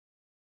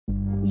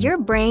Your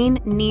brain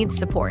needs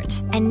support,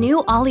 and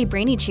new Ollie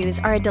Brainy Chews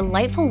are a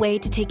delightful way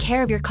to take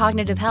care of your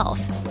cognitive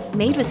health.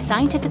 Made with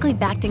scientifically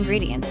backed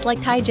ingredients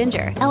like Thai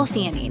ginger,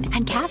 L-theanine,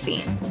 and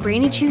caffeine,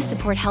 Brainy Chews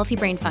support healthy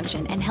brain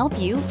function and help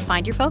you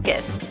find your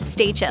focus,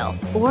 stay chill,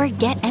 or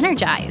get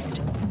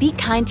energized. Be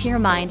kind to your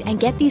mind and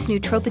get these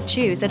nootropic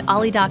chews at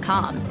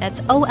ollie.com.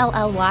 That's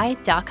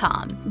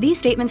OLLY.com. These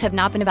statements have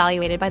not been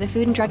evaluated by the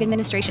Food and Drug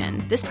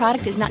Administration. This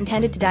product is not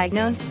intended to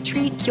diagnose,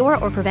 treat, cure,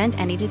 or prevent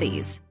any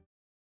disease.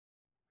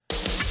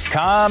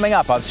 Coming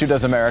up on Stu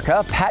Does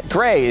America, Pat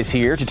Gray is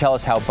here to tell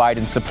us how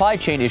Biden's supply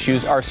chain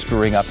issues are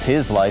screwing up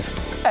his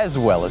life as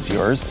well as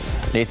yours.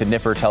 Nathan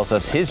Nipper tells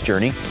us his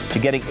journey to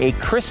getting a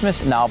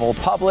Christmas novel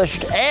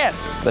published, and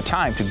the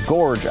time to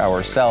gorge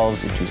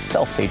ourselves into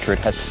self-hatred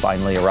has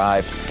finally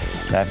arrived.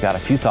 And I've got a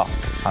few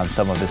thoughts on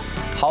some of this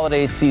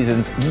holiday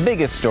season's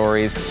biggest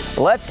stories.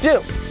 Let's do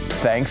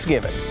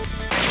Thanksgiving.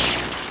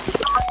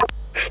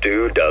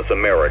 Stu Does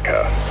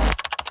America.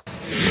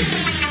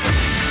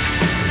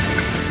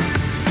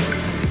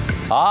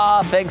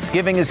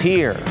 Thanksgiving is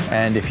here,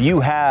 and if you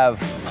have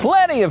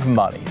plenty of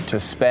money to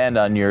spend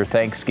on your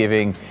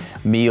Thanksgiving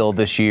meal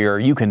this year,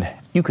 you can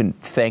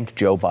thank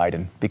Joe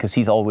Biden, because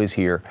he's always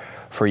here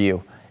for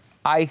you.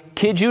 I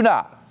kid you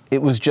not,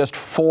 it was just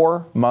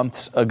 4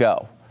 months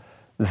ago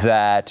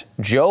that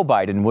Joe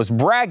Biden was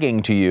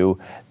bragging to you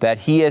that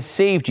he has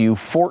saved you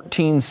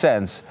 14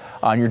 cents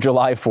on your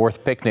July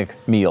 4th picnic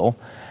meal.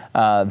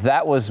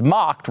 That was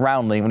mocked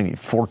roundly. What do you mean,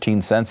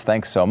 14 cents?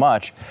 Thanks so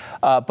much.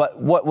 But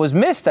what was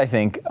missed, I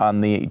think, on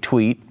the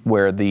tweet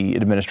where the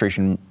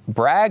administration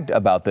bragged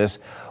about this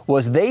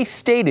was they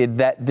stated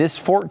that this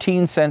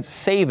 14 cents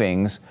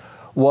savings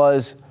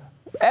was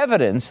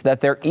evidence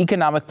that their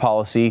economic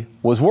policy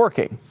was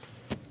working.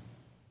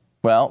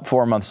 Well,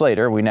 4 months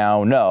later, we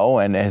now know,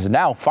 and has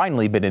now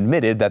finally been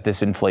admitted, that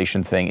this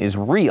inflation thing is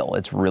real.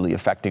 It's really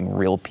affecting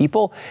real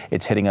people.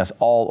 It's hitting us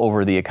all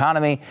over the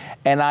economy.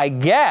 And I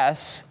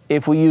guess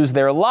if we use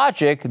their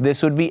logic,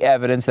 this would be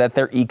evidence that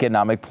their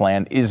economic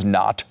plan is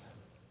not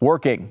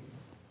working.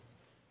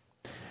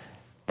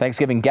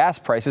 Thanksgiving gas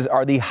prices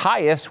are the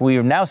highest we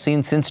have now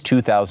seen since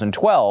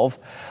 2012,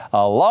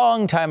 a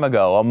long time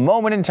ago, a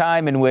moment in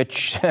time in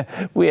which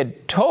we had a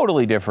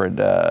totally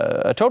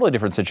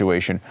different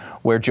situation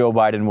where Joe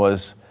Biden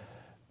was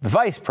the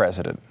vice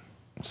president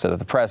instead of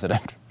the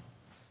president.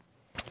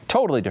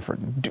 Totally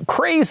different.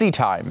 Crazy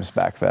times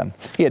back then.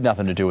 He had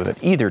nothing to do with it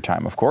either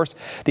time, of course.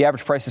 The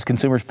average prices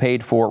consumers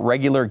paid for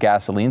regular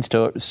gasoline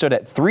stood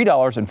at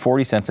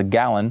 $3.40 a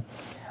gallon.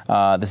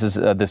 This is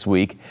this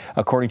week,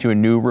 according to a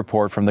new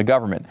report from the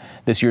government.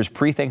 This year's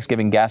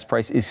pre-Thanksgiving gas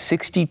price is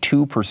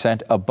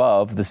 62%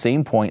 above the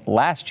same point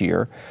last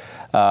year.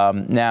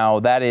 Now,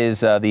 that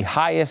is the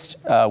highest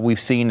we've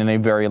seen in a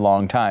very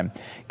long time.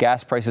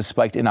 Gas prices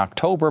spiked in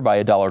October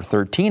by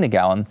 $1.13 a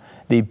gallon,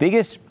 the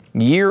biggest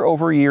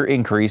year-over-year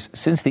increase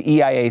since the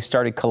EIA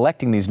started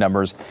collecting these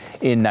numbers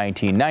in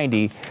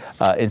 1990.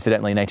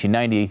 Incidentally,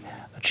 1990,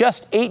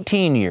 just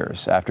 18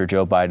 years after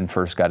Joe Biden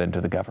first got into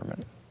the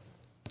government.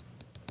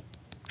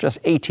 Just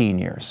 18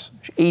 years,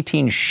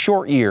 18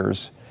 short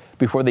years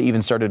before they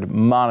even started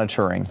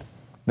monitoring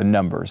the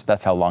numbers.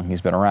 That's how long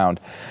he's been around.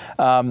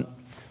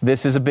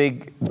 This is a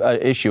big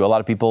issue. A lot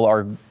of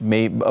people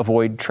may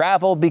avoid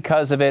travel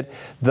because of it,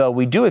 though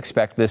we do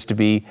expect this to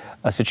be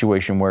a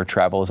situation where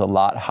travel is a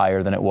lot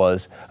higher than it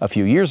was a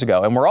few years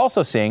ago. And we're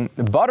also seeing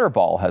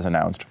Butterball has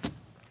announced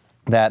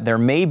that there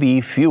may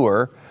be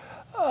fewer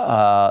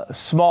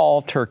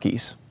small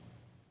turkeys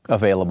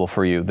available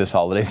for you this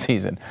holiday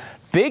season.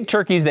 Big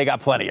turkeys, they got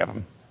plenty of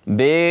them.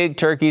 Big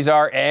turkeys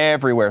are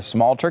everywhere.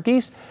 Small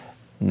turkeys,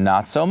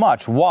 not so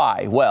much.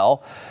 Why?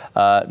 Well,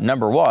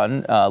 number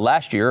one,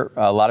 last year,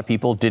 a lot of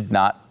people did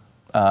not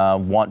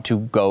want to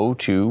go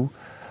to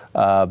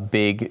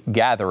big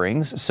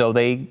gatherings, so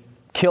they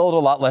killed a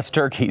lot less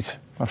turkeys,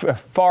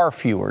 far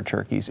fewer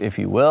turkeys, if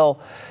you will.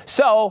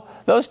 So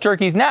those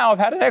turkeys now have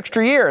had an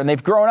extra year, and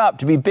they've grown up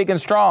to be big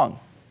and strong.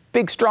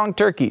 Big, strong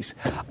turkeys.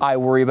 I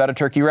worry about a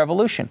turkey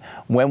revolution.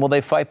 When will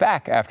they fight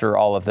back after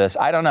all of this?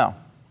 I don't know.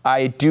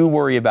 I do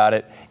worry about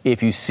it.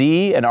 If you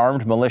see an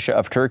armed militia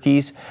of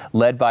turkeys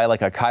led by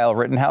like a Kyle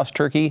Rittenhouse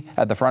turkey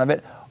at the front of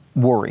it,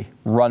 worry.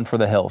 Run for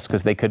the hills,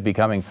 because they could be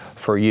coming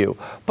for you.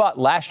 But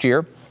last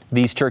year,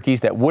 these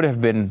turkeys that would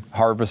have been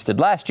harvested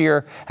last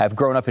year have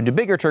grown up into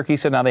bigger turkeys,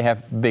 so now they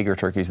have bigger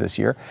turkeys this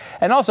year.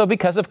 And also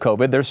because of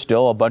COVID, there's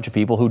still a bunch of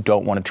people who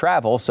don't want to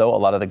travel, so a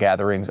lot of the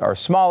gatherings are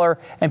smaller,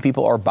 and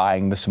people are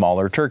buying the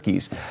smaller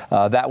turkeys.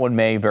 That one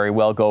may very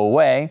well go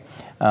away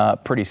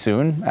pretty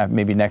soon.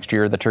 Maybe next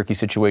year the turkey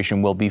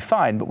situation will be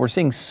fine, but we're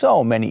seeing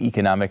so many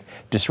economic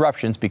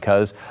disruptions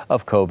because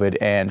of COVID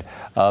and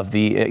of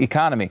the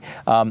economy.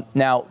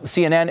 Now,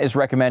 CNN is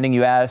recommending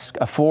you ask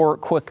 4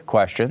 quick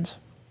questions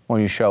when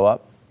you show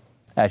up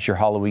at your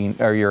Halloween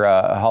or your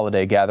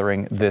holiday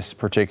gathering this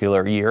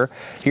particular year.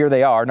 Here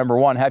they are. Number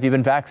 1, have you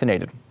been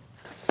vaccinated?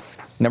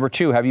 Number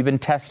 2, have you been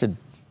tested?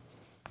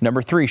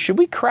 Number 3, should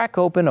we crack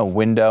open a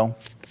window?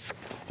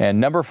 And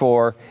number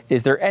 4,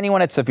 is there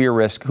anyone at severe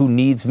risk who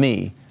needs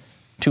me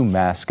to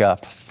mask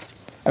up?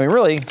 I mean,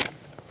 really,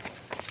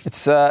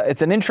 it's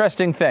an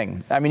interesting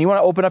thing. I mean, you want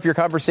to open up your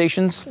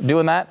conversations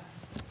doing that?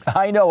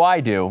 I know I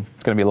do.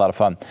 It's going to be a lot of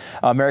fun.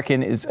 America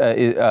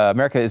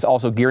is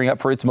also gearing up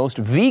for its most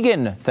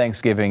vegan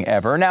Thanksgiving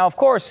ever. Now, of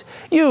course,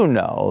 you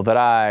know that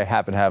I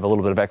happen to have a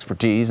little bit of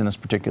expertise in this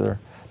particular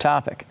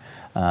topic.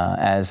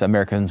 As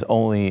America's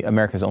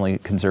only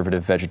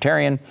conservative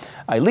vegetarian,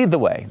 I lead the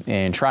way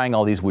in trying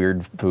all these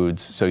weird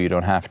foods so you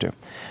don't have to.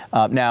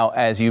 Now,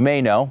 as you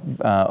may know,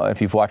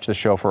 if you've watched the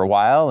show for a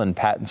while, and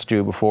Pat and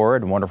Stu before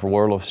it, and Wonderful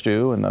World of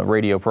Stu and the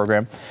radio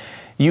program,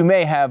 you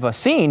may have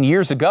seen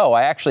years ago,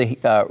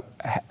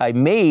 I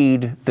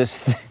made this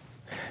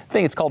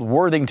thing. It's called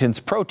Worthington's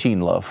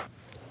Protein Loaf.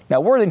 Now,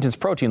 Worthington's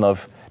Protein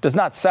Loaf does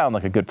not sound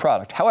like a good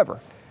product.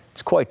 However,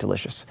 it's quite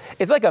delicious.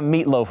 It's like a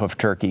meatloaf of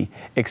turkey,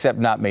 except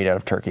not made out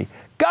of turkey.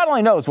 God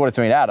only knows what it's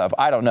made out of.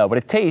 I don't know, but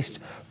it tastes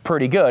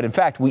pretty good. In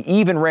fact, we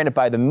even ran it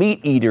by the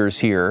meat eaters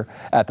here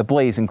at the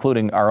Blaze,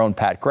 including our own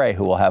Pat Gray,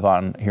 who we'll have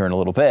on here in a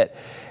little bit.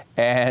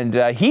 And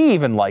he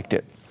even liked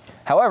it.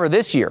 However,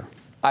 this year,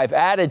 I've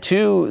added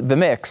to the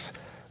mix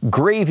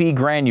gravy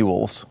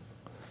granules.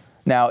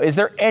 Now, is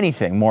there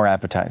anything more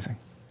appetizing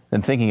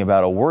than thinking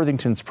about a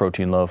Worthington's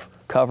Protein Loaf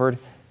covered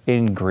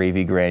in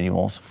gravy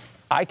granules?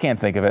 I can't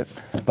think of it,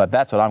 but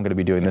that's what I'm going to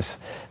be doing this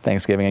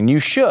Thanksgiving, and you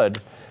should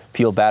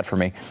feel bad for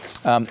me.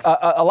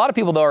 A lot of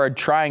people, though, are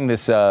trying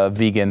this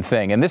vegan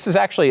thing, and this is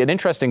actually an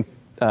interesting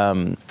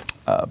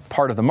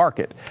part of the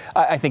market.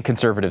 I think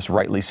conservatives,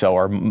 rightly so,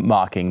 are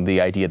mocking the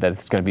idea that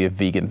it's going to be a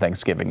vegan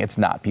Thanksgiving. It's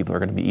not. People are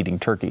going to be eating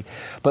turkey.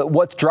 But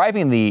what's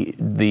driving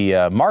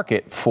the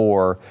market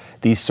for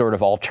these sort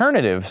of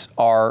alternatives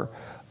are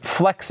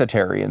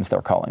flexitarians,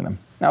 they're calling them.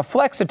 Now,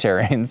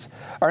 flexitarians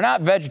are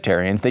not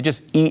vegetarians. They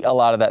just eat a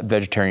lot of that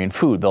vegetarian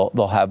food.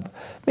 They'll have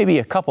maybe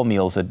a couple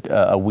meals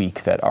a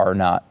week that are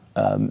not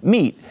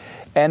meat,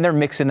 and they're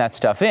mixing that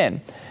stuff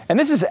in. And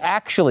this is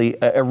actually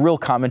a real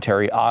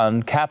commentary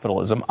on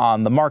capitalism,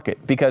 on the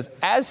market, because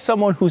as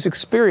someone who's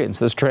experienced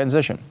this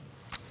transition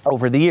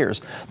over the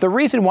years, the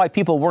reason why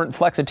people weren't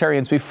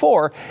flexitarians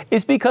before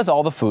is because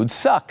all the food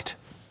sucked.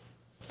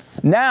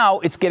 Now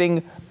it's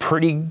getting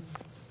pretty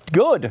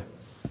good.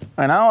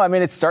 I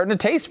mean, it's starting to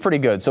taste pretty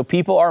good, so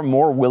people are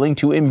more willing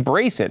to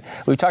embrace it.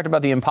 We've talked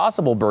about the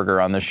Impossible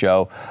Burger on the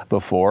show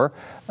before.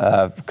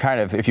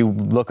 If you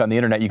look on the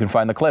internet, you can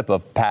find the clip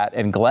of Pat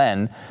and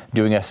Glenn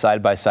doing a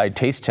side-by-side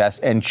taste test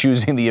and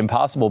choosing the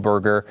Impossible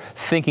Burger,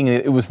 thinking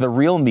it was the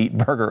real meat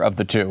burger of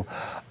the two.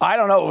 I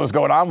don't know what was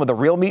going on with the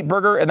real meat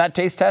burger in that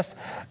taste test.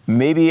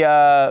 Maybe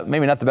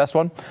not the best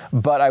one,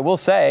 but I will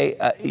say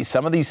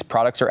some of these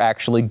products are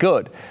actually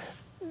good.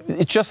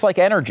 It's just like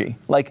energy.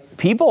 Like,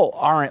 people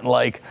aren't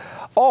like,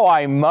 oh,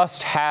 I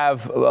must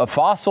have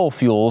fossil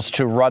fuels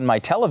to run my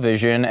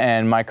television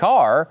and my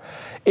car.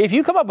 If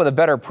you come up with a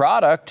better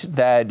product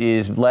that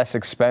is less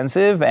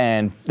expensive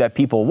and that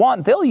people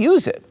want, they'll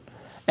use it.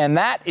 And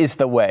that is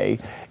the way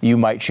you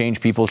might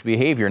change people's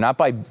behavior, not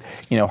by,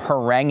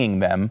 haranguing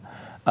them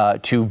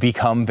to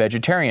become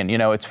vegetarian.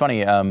 It's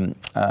funny, the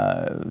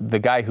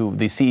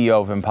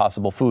CEO of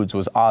Impossible Foods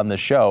was on the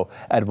show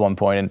at one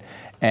point,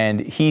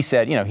 and he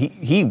said,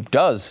 he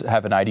does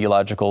have an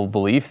ideological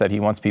belief that he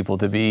wants people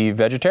to be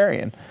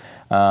vegetarian.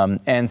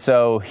 And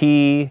so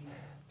he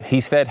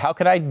said, how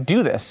could I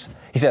do this?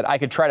 He said, I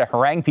could try to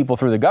harangue people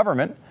through the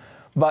government,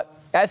 but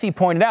as he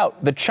pointed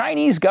out, the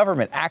Chinese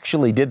government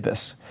actually did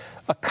this.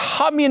 A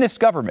communist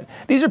government.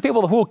 These are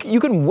people who you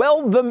can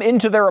weld them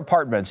into their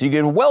apartments. You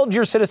can weld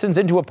your citizens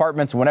into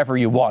apartments whenever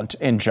you want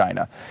in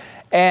China.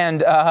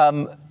 And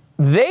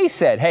they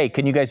said, hey,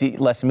 can you guys eat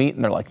less meat?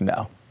 And they're like,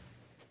 no,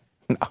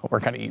 we're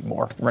going to eat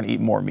more. We're going to eat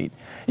more meat.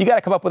 You got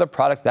to come up with a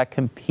product that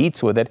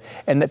competes with it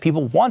and that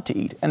people want to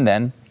eat, and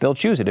then they'll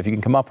choose it if you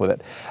can come up with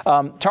it.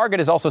 Target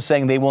is also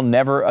saying they will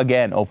never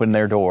again open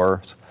their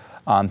doors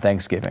on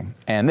Thanksgiving.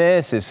 And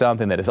this is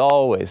something that is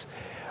always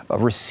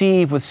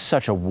received with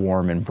such a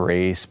warm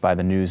embrace by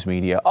the news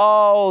media.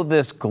 Oh,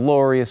 this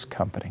glorious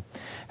company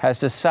has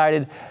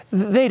decided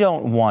they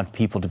don't want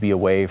people to be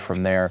away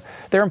from their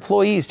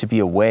employees to be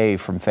away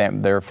from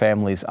their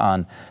families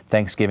on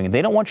Thanksgiving.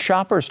 They don't want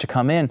shoppers to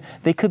come in.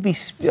 They could be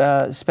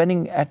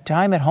spending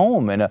time at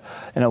home in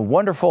a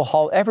wonderful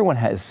hall. Everyone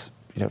has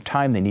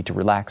time they need to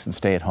relax and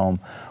stay at home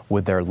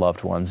with their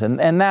loved ones.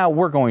 And now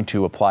we're going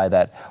to apply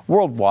that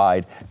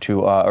worldwide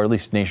to, or at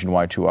least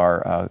nationwide, to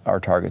our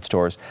Target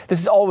stores.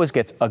 This always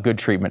gets a good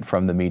treatment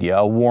from the media,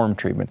 a warm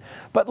treatment.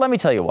 But let me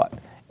tell you what,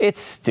 it's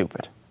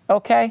stupid,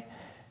 okay?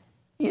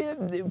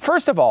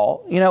 First of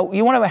all,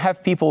 you want to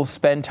have people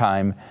spend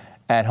time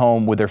at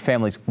home with their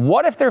families.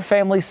 What if their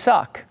families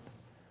suck?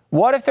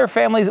 What if their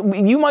families,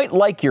 you might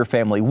like your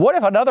family. What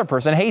if another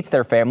person hates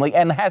their family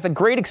and has a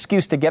great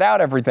excuse to get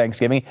out every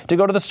Thanksgiving to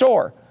go to the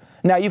store?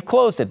 Now you've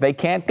closed it. They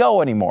can't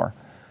go anymore.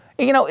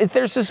 If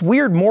there's this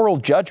weird moral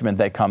judgment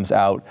that comes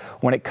out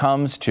when it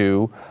comes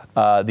to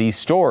these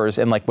stores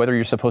and like whether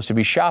you're supposed to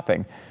be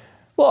shopping.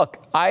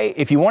 Look,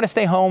 if you want to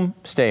stay home,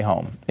 stay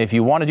home. If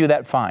you want to do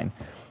that, fine.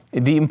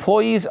 The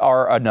employees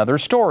are another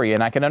story,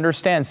 and I can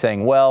understand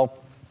saying, well,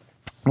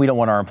 we don't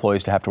want our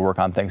employees to have to work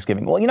on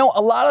Thanksgiving. Well,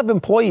 a lot of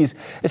employees,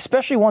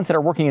 especially ones that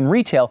are working in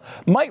retail,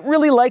 might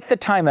really like the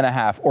time and a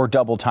half or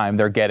double time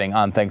they're getting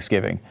on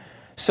Thanksgiving.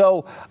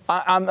 So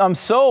I'm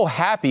so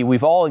happy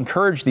we've all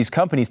encouraged these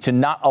companies to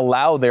not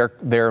allow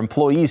their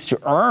employees to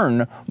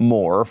earn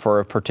more for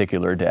a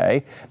particular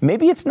day.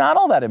 Maybe it's not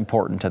all that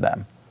important to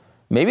them.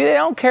 Maybe they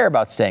don't care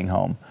about staying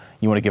home.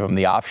 You want to give them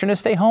the option to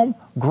stay home?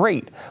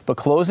 Great. But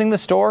closing the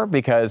store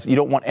because you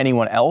don't want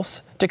anyone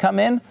else to come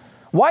in?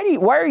 Why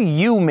are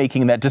you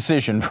making that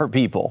decision for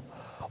people?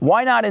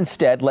 Why not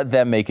instead let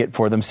them make it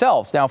for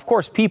themselves? Now, of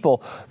course,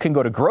 people can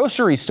go to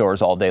grocery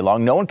stores all day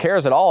long. No one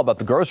cares at all about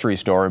the grocery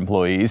store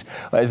employees.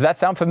 Does that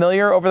sound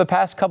familiar over the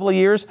past couple of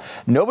years?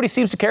 Nobody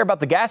seems to care about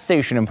the gas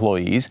station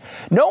employees.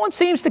 No one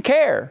seems to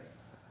care.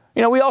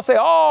 We all say,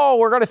 oh,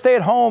 we're going to stay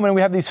at home, and we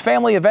have these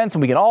family events,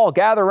 and we can all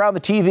gather around the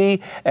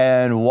TV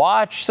and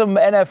watch some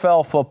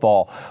NFL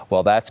football.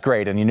 Well, that's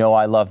great, and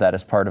I love that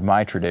as part of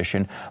my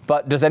tradition.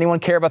 But does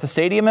anyone care about the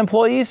stadium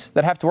employees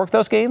that have to work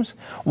those games?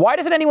 Why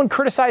doesn't anyone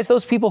criticize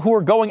those people who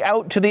are going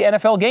out to the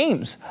NFL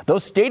games?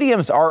 Those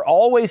stadiums are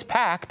always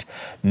packed.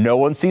 No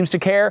one seems to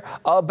care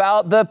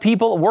about the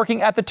people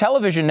working at the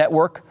television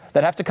network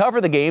that have to cover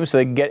the game so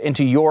they can get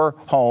into your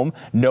home.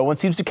 No one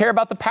seems to care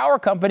about the power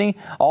company.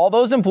 All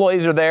those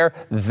employees are there.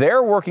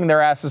 They're working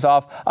their asses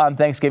off on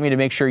Thanksgiving to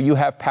make sure you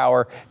have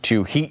power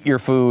to heat your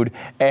food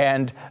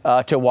and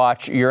to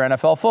watch your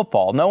NFL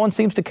football. No one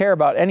seems to care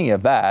about any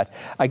of that.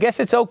 I guess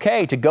it's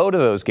okay to go to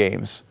those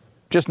games,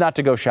 just not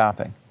to go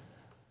shopping.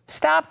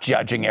 Stop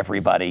judging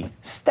everybody.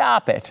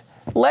 Stop it.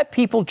 Let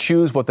people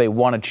choose what they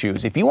want to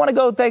choose. If you want to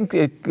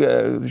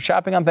go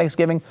shopping on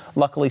Thanksgiving,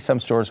 luckily some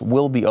stores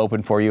will be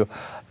open for you,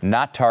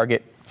 not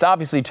Target. It's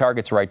obviously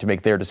Target's right to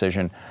make their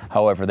decision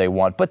however they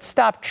want, but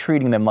stop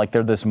treating them like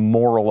they're this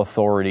moral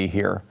authority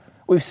here.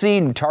 We've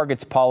seen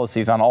Target's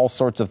policies on all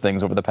sorts of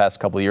things over the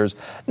past couple of years,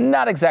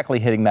 not exactly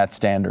hitting that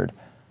standard.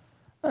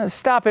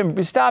 Stop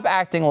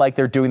acting like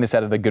they're doing this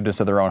out of the goodness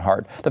of their own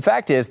heart. The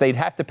fact is they'd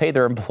have to pay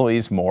their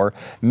employees more.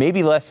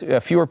 Maybe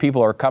fewer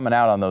people are coming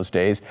out on those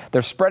days.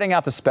 They're spreading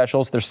out the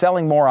specials. They're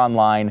selling more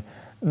online.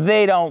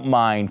 They don't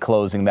mind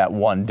closing that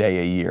one day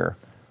a year.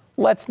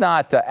 Let's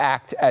not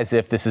act as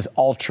if this is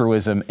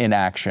altruism in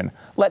action.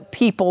 Let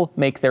people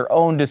make their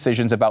own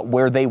decisions about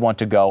where they want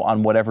to go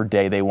on whatever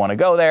day they want to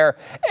go there.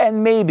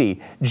 And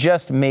maybe,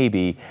 just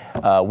maybe,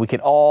 we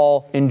can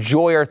all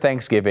enjoy our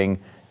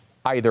Thanksgiving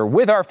either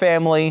with our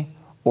family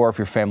or, if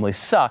your family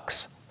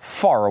sucks,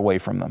 far away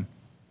from them.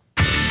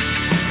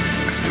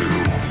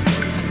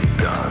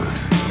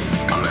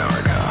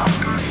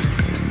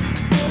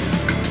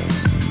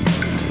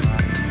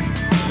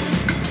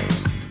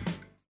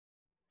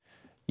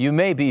 You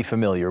may be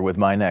familiar with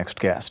my next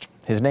guest.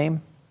 His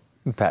name,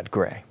 Pat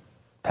Gray.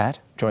 Pat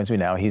joins me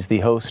now. He's the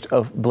host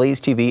of Blaze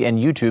TV and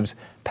YouTube's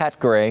Pat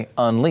Gray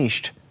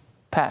Unleashed.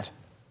 Pat,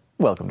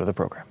 welcome to the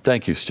program.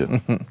 Thank you, Stu.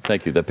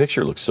 Thank you. That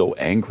picture looks so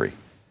angry.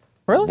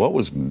 Really? What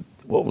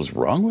was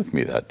wrong with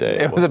me that day?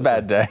 It was a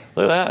bad day.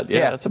 Look at that.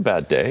 Yeah, that's a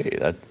bad day.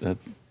 That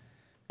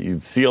you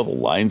see all the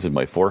lines in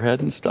my forehead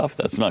and stuff.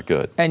 That's not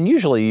good. And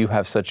usually you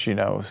have such,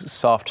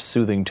 soft,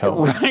 soothing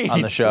tones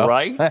on the show.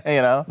 Right?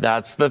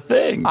 That's the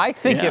thing. I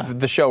think if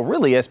the show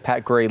really is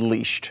Pat Gray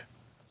Leashed.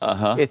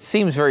 It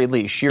seems very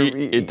leash.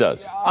 It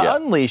does. Yeah.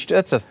 Unleashed.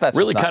 That's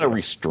really kind of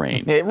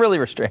restrained. Really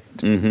restrained.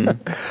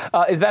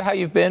 Mm-hmm. Is that how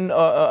you've been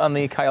on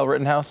the Kyle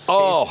Rittenhouse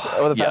case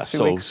over the past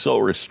 2 weeks? So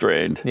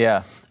restrained.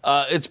 Yeah.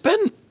 It's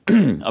been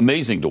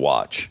amazing to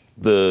watch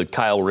the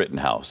Kyle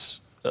Rittenhouse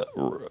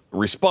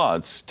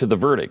response to the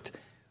verdict.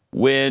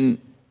 When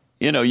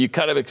you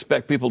kind of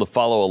expect people to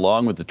follow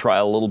along with the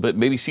trial a little bit,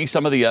 maybe see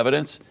some of the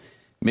evidence,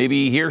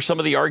 maybe hear some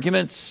of the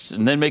arguments,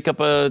 and then make up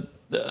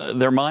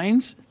their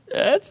minds.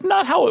 That's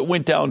not how it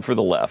went down for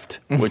the left,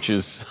 which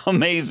is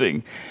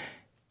amazing.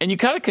 And you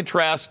kind of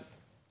contrast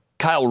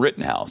Kyle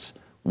Rittenhouse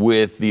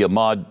with the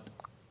Ahmaud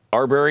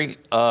Arbery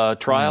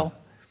trial,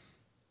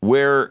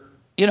 where,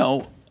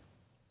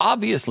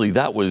 obviously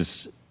that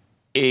was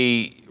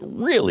a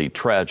really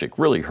tragic,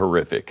 really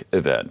horrific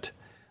event.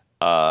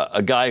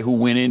 A guy who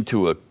went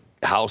into a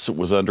house that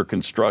was under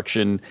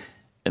construction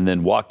and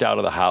then walked out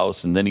of the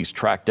house, and then he's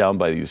tracked down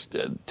by these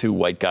two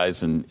white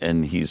guys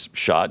and he's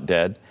shot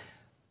dead.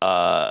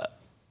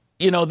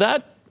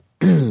 That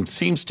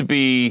seems to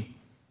be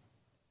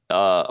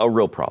a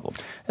real problem.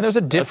 And there's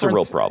a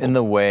difference in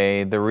the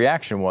way the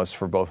reaction was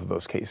for both of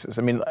those cases.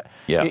 I mean,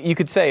 you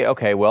could say,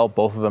 okay, well,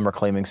 both of them are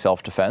claiming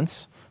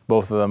self-defense.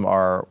 Both of them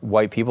are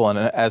white people. And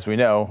as we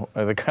know,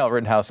 the Kyle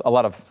Rittenhouse, a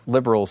lot of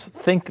liberals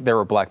think there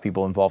were black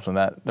people involved in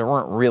that. There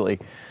weren't really.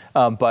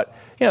 But,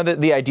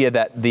 the idea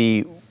that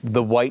the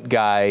white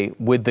guy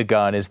with the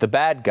gun is the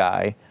bad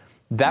guy,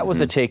 that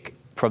was a take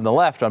from the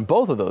left on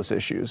both of those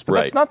issues. But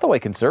that's not the way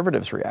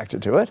conservatives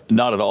reacted to it.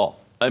 Not at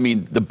all. I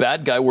mean, the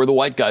bad guy were the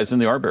white guys in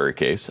the Arbery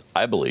case,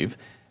 I believe.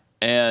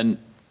 And,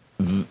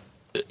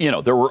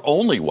 there were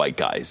only white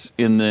guys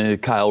in the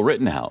Kyle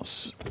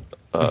Rittenhouse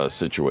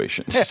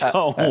situation.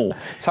 So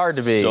it's hard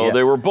to be. So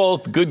they were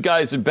both good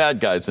guys and bad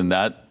guys in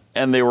that,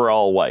 and they were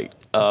all white.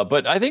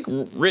 But I think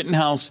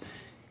Rittenhouse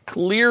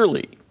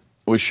clearly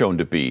was shown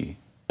to be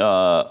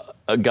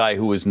a guy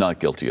who was not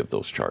guilty of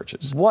those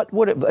charges. What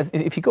would it,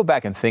 if you go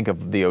back and think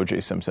of the O.J.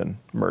 Simpson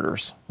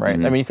murders, right?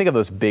 I mean, you think of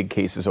those big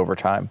cases over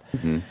time.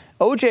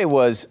 O.J.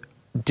 was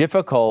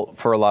difficult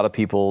for a lot of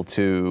people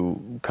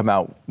to come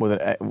out with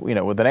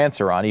an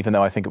answer on, even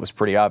though I think it was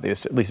pretty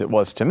obvious. At least it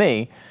was to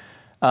me.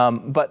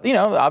 But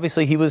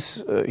obviously he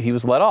was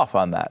let off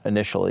on that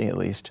initially, at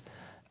least,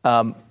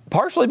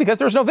 partially because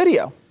there's no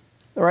video.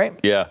 Right?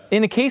 Yeah.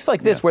 In a case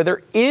like this, where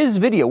there is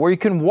video, where you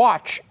can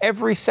watch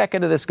every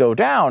second of this go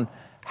down,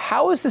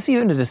 how is this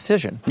even a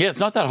decision? Yeah, it's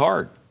not that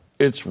hard.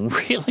 It's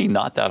really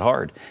not that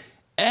hard.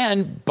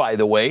 And by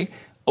the way,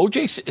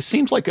 O.J.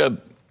 seems like a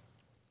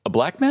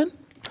black man.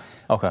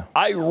 Okay.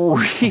 I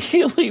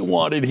really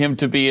wanted him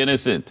to be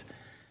innocent.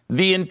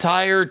 The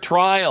entire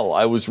trial,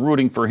 I was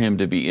rooting for him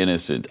to be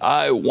innocent.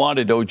 I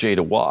wanted O.J.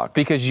 to walk.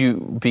 Because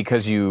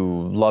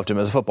you loved him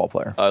as a football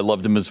player. I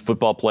loved him as a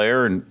football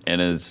player and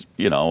as,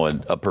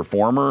 a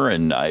performer,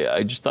 and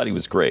I just thought he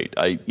was great.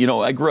 I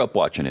grew up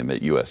watching him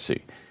at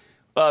USC.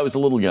 I was a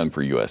little young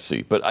for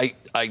USC, but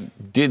I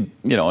did,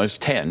 I was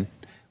 10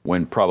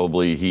 when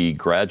probably he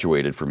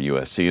graduated from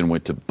USC and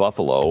went to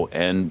Buffalo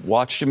and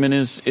watched him in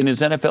his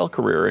NFL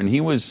career, and he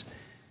was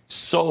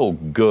so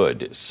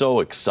good, so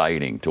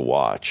exciting to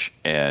watch.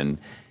 And,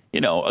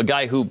 a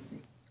guy who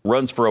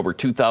runs for over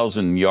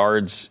 2,000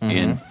 yards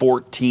in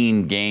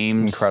 14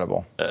 games.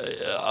 Incredible.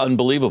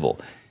 Unbelievable.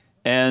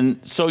 And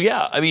so,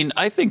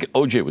 I think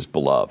O.J. was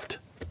beloved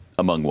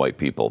among white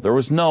people. There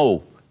was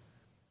no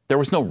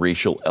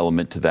racial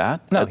element to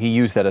that. No, he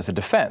used that as a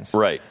defense.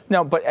 Right.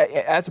 Now, but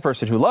as a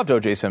person who loved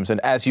O.J.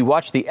 Simpson, as you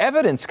watch the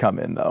evidence come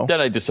in, though.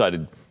 Then I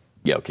decided,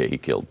 he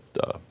killed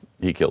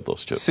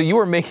those two. So you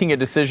were making a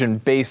decision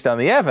based on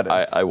the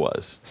evidence. I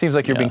was. Seems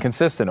like you're being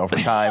consistent over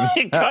time.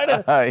 Kind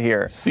of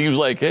here. Seems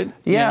like it.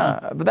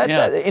 Yeah, but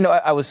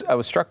I was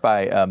struck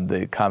by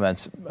the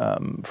comments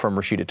from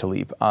Rashida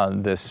Tlaib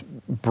on this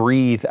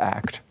Breathe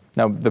Act.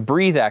 Now, the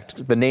Breathe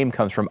Act, the name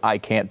comes from I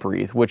Can't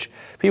Breathe, which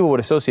people would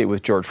associate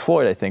with George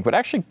Floyd, I think, but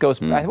actually goes.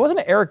 Wasn't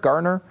it Eric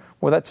Garner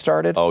where that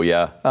started? Oh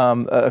yeah,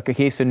 a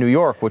case in New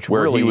York,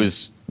 where he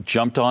was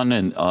jumped on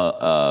and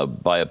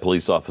by a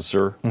police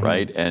officer,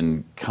 right,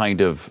 and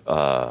kind of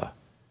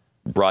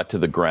brought to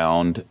the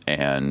ground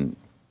and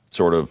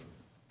sort of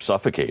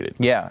suffocated.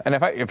 Yeah, and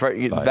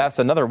if that's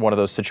another one of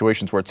those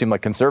situations where it seemed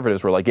like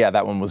conservatives were like, yeah,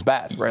 that one was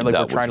bad, right? Like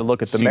we're trying to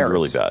look at the merits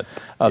really bad.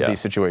 of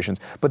these situations.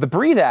 But the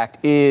Breathe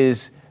Act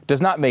does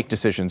not make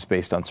decisions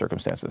based on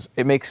circumstances.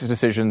 It makes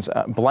decisions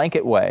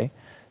blanket way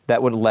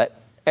that would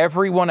let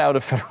everyone out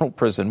of federal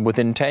prison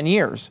within 10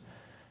 years.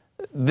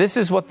 This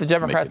is what the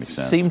Democrats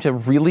seem to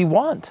really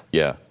want.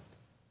 Yeah.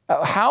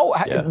 How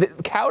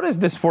does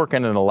this work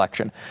in an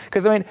election?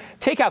 Because,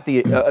 take out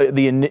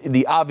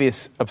the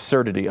obvious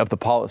absurdity of the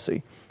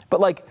policy.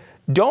 But,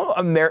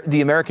 don't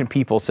the American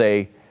people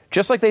say,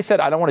 just like they said,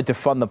 I don't want to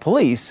defund the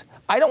police,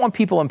 I don't want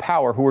people in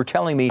power who are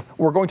telling me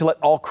we're going to let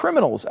all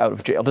criminals out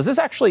of jail. Does this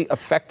actually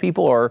affect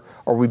people, or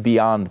are we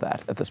beyond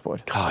that at this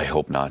point? God, I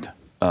hope not.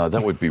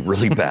 That would be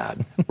really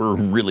bad. We're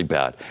really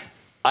bad.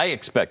 I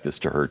expect this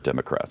to hurt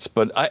Democrats,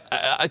 but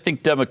I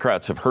think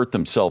Democrats have hurt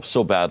themselves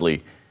so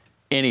badly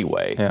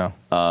anyway,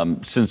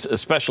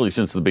 especially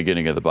since the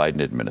beginning of the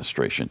Biden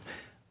administration,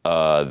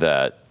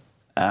 that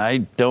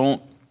I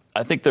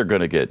think they're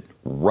going to get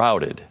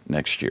routed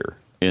next year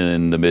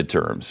in the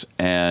midterms,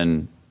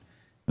 and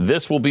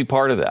this will be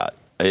part of that.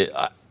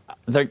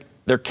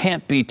 There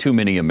can't be too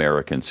many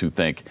Americans who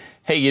think,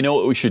 hey, you know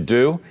what we should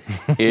do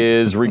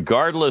is,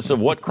 regardless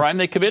of what crime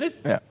they committed,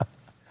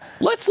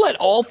 let's let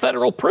all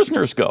federal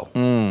prisoners go.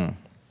 And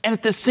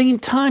at the same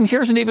time,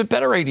 here's an even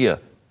better idea.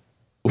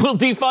 We'll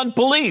defund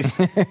police,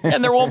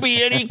 and there won't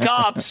be any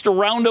cops to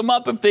round them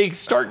up if they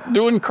start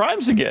doing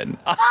crimes again.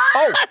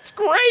 Oh, that's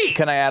great.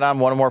 Can I add on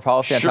one more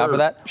policy on top of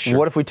that? Sure.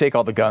 What if we take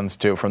all the guns,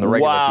 too, from the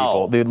regular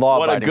people, the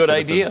law-abiding citizens? What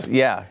a good idea.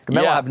 Yeah.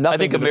 They'll have nothing I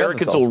think to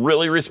Americans will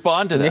really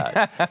respond to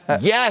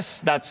that. Yes,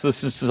 that's the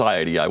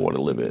society I want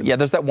to live in. Yeah,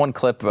 there's that one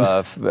clip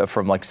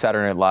from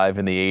Saturday Night Live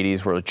in the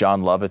 80s where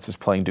John Lovitz is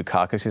playing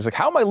Dukakis. He's like,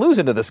 how am I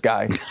losing to this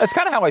guy? That's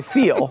kind of how I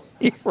feel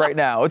right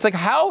now. It's like,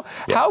 how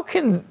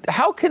can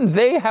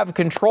they have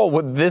control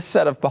with this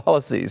set of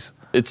policies?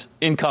 It's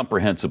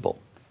incomprehensible.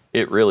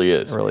 It really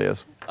is. It really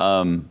is.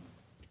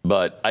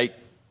 But I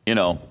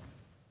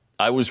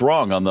was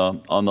wrong on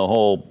the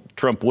whole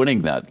Trump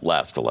winning that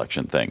last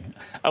election thing.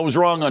 I was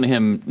wrong on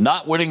him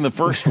not winning the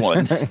first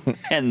one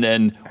and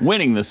then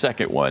winning the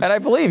second one. And I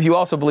believe you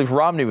also believe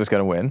Romney was going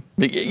to win.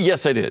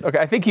 Yes, I did. Okay,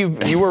 I think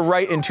you were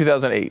right in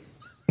 2008.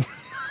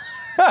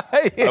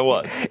 I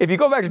was. If you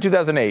go back to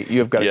 2008, you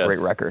have got a great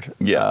record.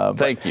 Yeah,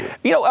 thank you.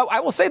 I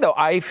will say, though,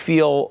 I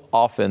feel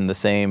often the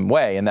same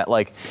way in that,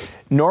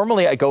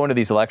 normally I go into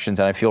these elections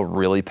and I feel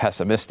really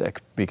pessimistic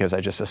because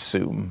I just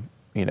assume,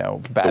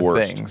 bad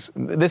things.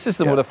 This is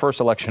the first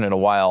election in a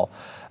while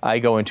I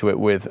go into it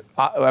with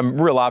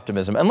real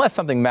optimism, unless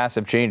something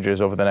massive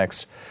changes over the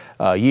next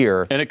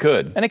year. And it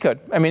could.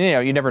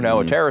 You never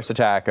know. A terrorist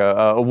attack,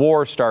 a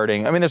war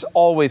starting. There's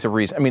always a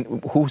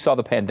reason. Who saw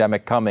the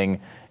pandemic coming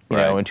you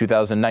know, in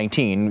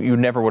 2019, you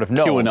never would have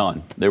known.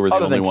 QAnon. They were the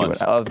only ones.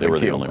 They were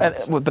the only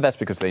ones. But that's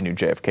because they knew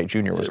JFK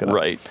Jr. was going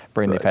to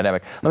bring the Right.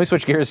 pandemic. Let me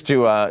switch gears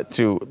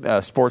to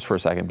sports for a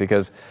second,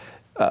 because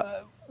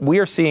we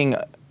are seeing,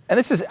 and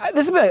this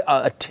has been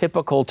a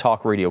typical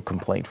talk radio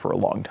complaint for a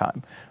long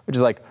time, which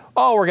is like,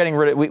 oh, we're getting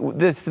rid of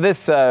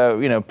this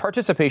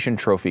participation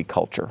trophy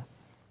culture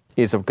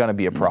is going to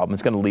be a problem.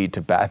 It's going to lead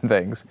to bad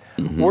things.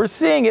 Mm-hmm. We're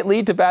seeing it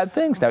lead to bad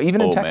things now, even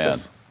in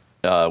Texas.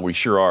 Man. We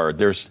sure are.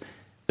 There's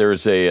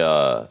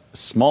a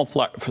small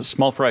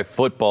fry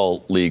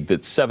football league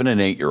that's 7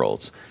 and 8 year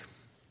olds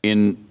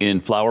in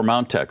Flower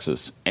Mound,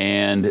 Texas,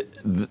 and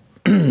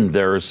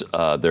they're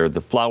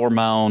the Flower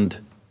Mound.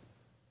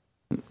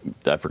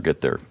 I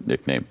forget their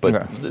nickname,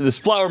 but this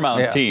Flower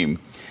Mound team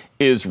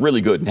is really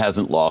good and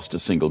hasn't lost a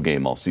single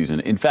game all season.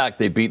 In fact,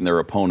 they've beaten their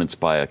opponents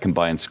by a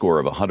combined score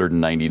of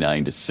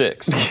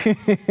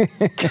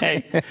 199-6.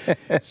 Okay,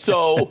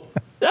 so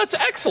that's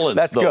excellent.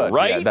 That's though, good,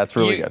 right? Yeah, that's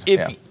really good.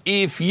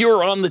 If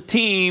you're on the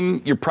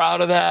team, you're proud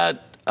of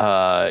that.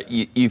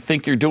 You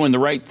think you're doing the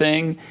right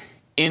thing.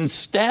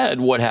 Instead,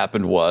 what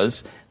happened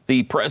was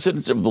the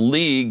president of the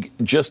league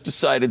just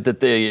decided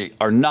that they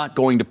are not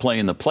going to play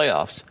in the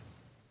playoffs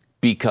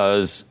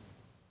because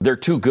they're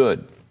too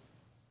good.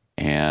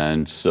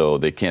 And so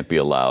they can't be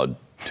allowed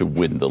to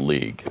win the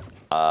league.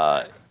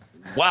 Wow,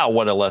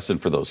 what a lesson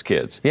for those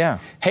kids. Yeah.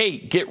 Hey,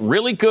 get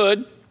really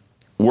good,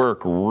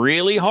 work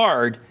really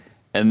hard,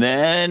 and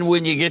then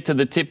when you get to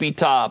the tippy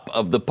top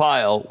of the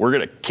pile, we're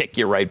going to kick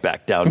you right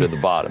back down to the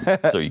bottom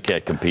so you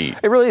can't compete.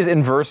 It really is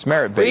inverse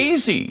merit-based.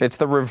 Crazy. It's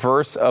the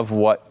reverse of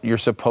what you're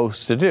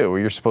supposed to do.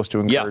 You're supposed to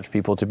encourage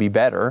people to be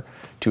better,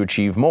 to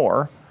achieve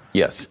more.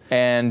 Yes.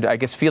 And I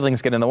guess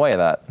feelings get in the way of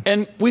that.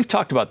 And we've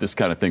talked about this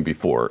kind of thing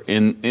before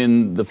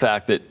in the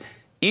fact that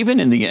even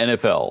in the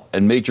NFL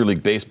and Major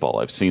League Baseball,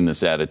 I've seen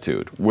this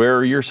attitude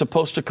where you're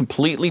supposed to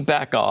completely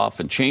back off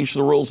and change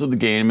the rules of the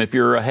game if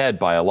you're ahead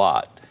by a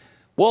lot.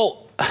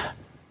 Well,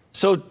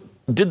 so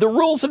did the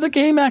rules of the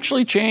game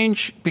actually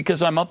change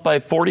because I'm up by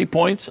 40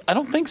 points? I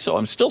don't think so.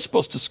 I'm still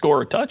supposed to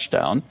score a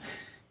touchdown.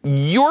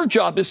 Your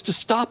job is to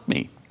stop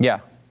me. Yeah.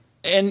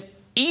 And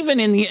even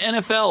in the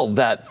NFL,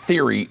 that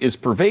theory is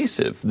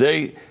pervasive.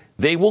 They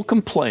will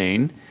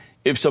complain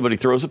if somebody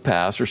throws a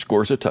pass or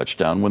scores a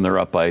touchdown when they're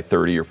up by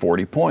 30 or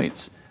 40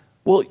 points.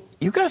 Well,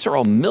 you guys are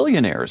all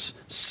millionaires.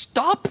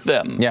 Stop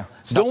them. Yeah.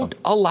 Don't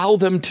allow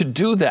them to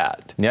do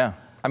that. Yeah.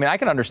 I mean, I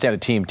can understand a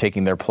team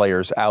taking their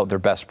players out, their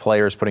best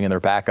players, putting in their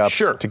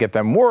backups to get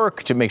them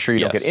work, to make sure you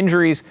don't get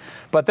injuries.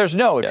 But there's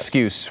no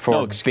excuse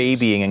for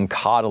babying and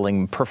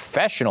coddling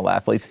professional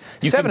athletes.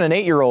 7 and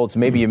 8 year olds,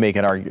 maybe you make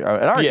an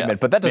argument,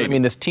 but that doesn't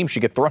mean this team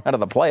should get thrown out of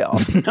the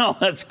playoffs. No,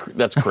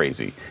 that's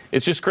crazy.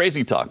 It's just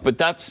crazy talk. But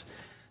that's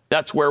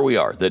where we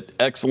are. That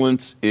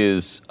excellence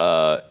is,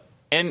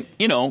 and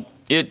you know,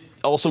 it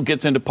also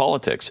gets into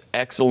politics.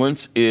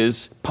 Excellence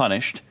is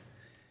punished,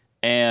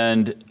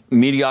 and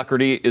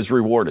mediocrity is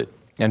rewarded.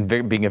 And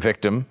being a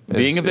victim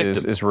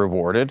is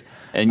rewarded.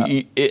 And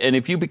and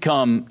if you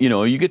become,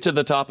 you get to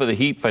the top of the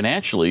heap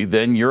financially,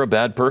 then you're a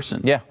bad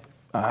person. Yeah.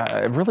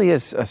 It really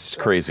is. It's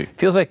crazy.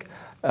 Feels like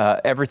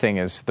everything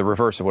is the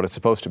reverse of what it's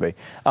supposed to be.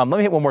 Let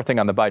me hit one more thing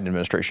on the Biden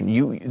administration.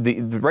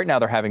 Right now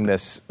they're having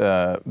this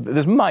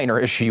minor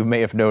issue you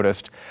may have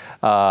noticed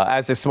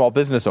as a small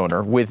business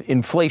owner with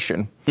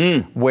inflation,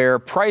 where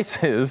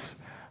prices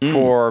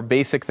for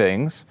basic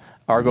things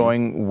are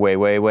going way,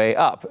 way, way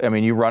up. I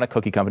mean, you run a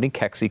cookie company,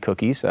 Kexi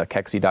Cookies,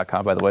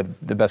 Kexi.com, by the way,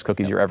 the best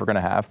cookies you're ever going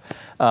to have.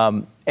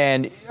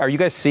 And are you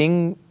guys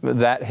seeing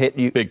that hit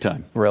you? Big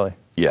time. Really?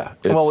 Yeah.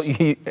 Well,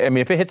 I mean,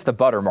 if it hits the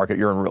butter market,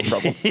 you're in real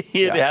trouble.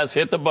 It has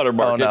hit the butter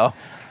market. Oh,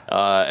 no.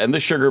 And the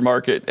sugar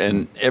market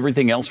and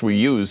everything else we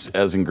use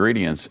as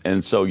ingredients.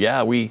 And so,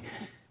 we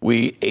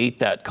ate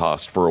that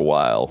cost for a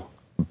while,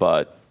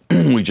 but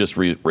we just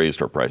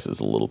raised our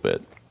prices a little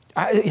bit.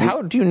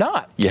 How do you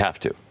not? You have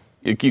to.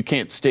 You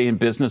can't stay in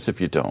business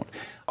if you don't.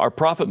 Our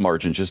profit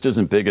margin just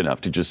isn't big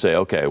enough to just say,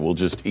 okay, we'll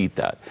just eat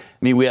that. I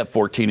mean, we have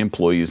 14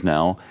 employees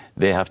now.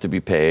 They have to be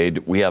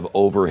paid. We have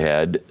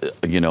overhead.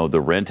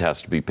 The rent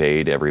has to be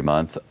paid every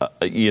month.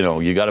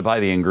 You got to buy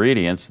the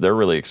ingredients. They're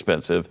really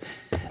expensive.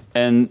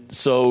 And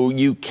so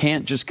you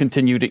can't just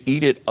continue to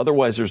eat it.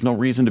 Otherwise, there's no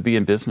reason to be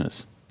in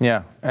business.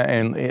 Yeah.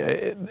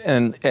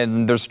 And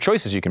there's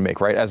choices you can make,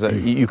 right?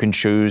 You can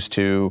choose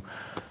to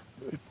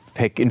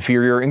pick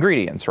inferior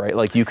ingredients, right?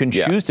 Like you can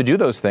choose to do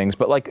those things,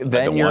 but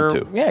then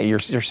you're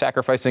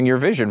sacrificing your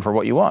vision for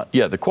what you want.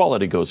 Yeah, the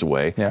quality goes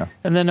away. Yeah.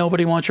 And then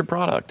nobody wants your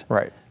product.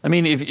 Right. I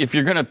mean, if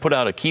you're going to put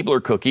out a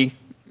Keebler cookie,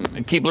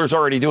 Keebler's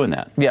already doing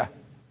that. Yeah.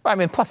 I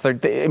mean, plus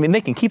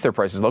they can keep their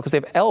prices low because they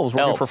have elves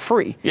working for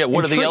free. Yeah,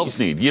 what do the elves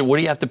need? Yeah, what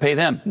do you have to pay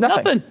them?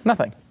 Nothing.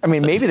 I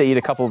mean, maybe they eat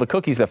a couple of the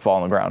cookies that fall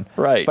on the ground.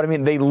 Right. But I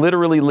mean, they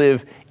literally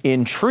live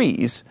in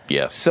trees.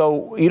 Yes.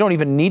 So you don't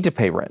even need to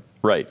pay rent.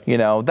 Right.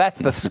 That's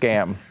the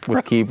scam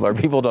with Keebler.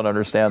 People don't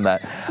understand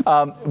that.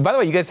 By the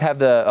way, you guys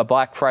have a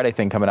Black Friday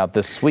thing coming out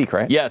this week,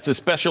 right? Yeah, it's a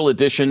special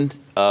edition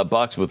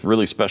box with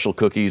really special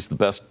cookies, the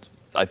best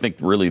I think,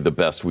 really the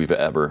best we've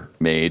ever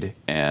made.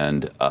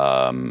 And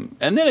then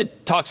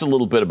it talks a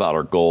little bit about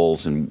our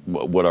goals and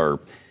what our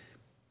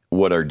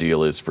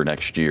deal is for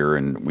next year.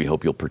 And we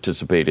hope you'll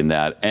participate in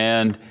that.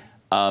 And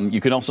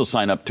you can also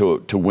sign up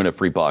to win a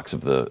free box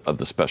of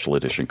the special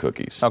edition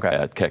cookies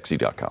at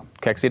Kexi.com.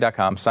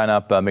 Kexi.com. Sign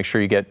up. Make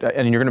sure you get,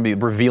 and you're going to be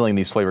revealing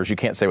these flavors. You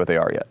can't say what they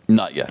are yet.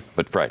 Not yet,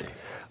 but Friday.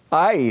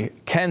 I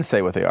can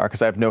say what they are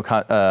because I have no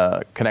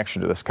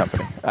connection to this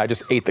company. I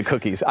just ate the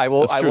cookies.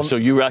 That's true. So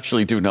you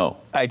actually do know.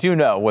 I do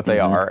know what they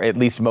are, at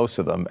least most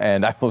of them,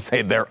 and I will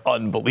say they're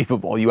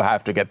unbelievable. You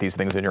have to get these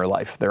things in your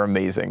life. They're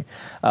amazing.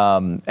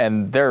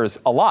 And there's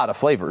a lot of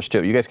flavors,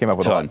 too. You guys came up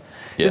with a lot.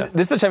 Yeah.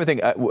 This is the type of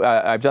thing,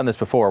 I've done this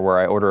before, where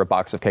I order a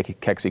box of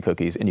Kexi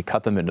cookies, and you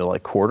cut them into,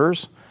 like,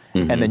 quarters,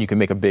 and then you can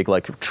make a big,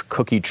 like,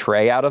 cookie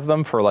tray out of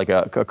them for, like,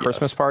 a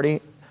Christmas party.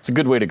 It's a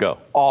good way to go.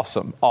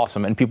 Awesome.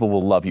 And people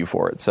will love you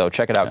for it. So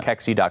check it out,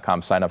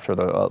 Kexi.com. Sign up for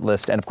the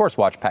list. And, of course,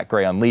 watch Pat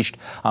Gray Unleashed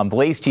on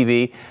Blaze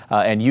TV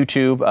and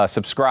YouTube.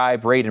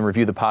 Subscribe, rate, and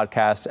review the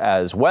podcast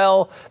as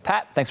well.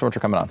 Pat, thanks so much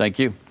for coming on. Thank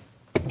you.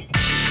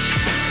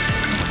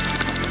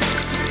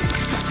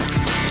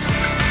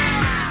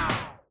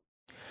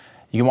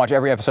 You can watch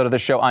every episode of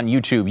this show on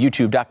YouTube,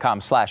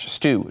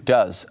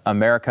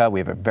 youtube.com/StuDoesAmerica. We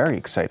have a very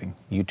exciting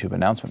YouTube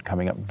announcement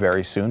coming up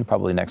very soon,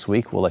 probably next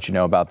week. We'll let you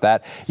know about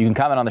that. You can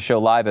comment on the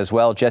show live as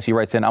well. Jesse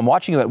writes in, I'm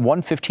watching you at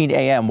 1:15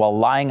 a.m. while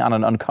lying on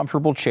an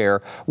uncomfortable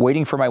chair,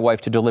 waiting for my wife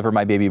to deliver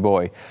my baby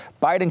boy.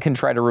 Biden can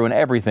try to ruin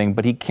everything,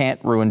 but he can't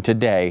ruin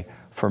today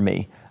for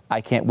me. I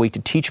can't wait to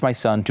teach my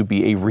son to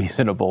be a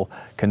reasonable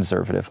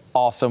conservative.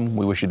 Awesome.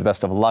 We wish you the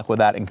best of luck with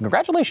that. And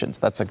congratulations.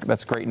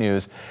 That's great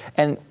news.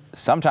 And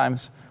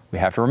sometimes we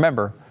have to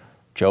remember,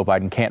 Joe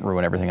Biden can't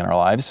ruin everything in our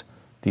lives.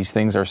 These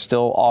things are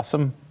still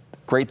awesome.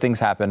 Great things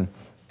happen,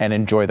 and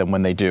enjoy them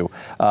when they do.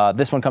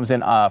 This one comes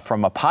in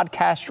from a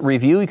podcast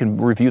review. You can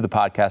review the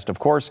podcast, of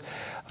course.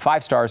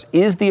 5 stars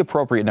is the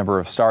appropriate number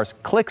of stars.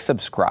 Click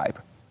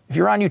subscribe. If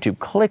you're on YouTube,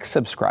 click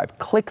subscribe.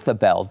 Click the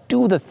bell.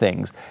 Do the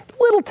things,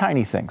 little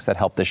tiny things that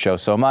help this show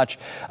so much.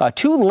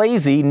 Too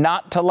lazy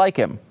not to like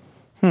him.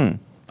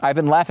 I've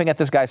been laughing at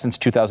this guy since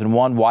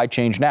 2001. Why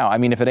change now? I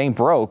mean, if it ain't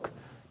broke,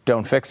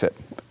 don't fix it.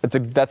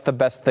 That's the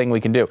best thing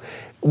we can do.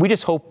 We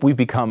just hope we've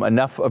become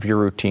enough of your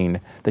routine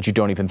that you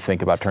don't even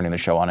think about turning the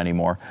show on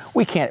anymore.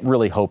 We can't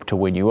really hope to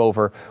win you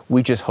over.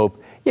 We just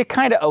hope you're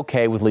kind of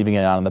okay with leaving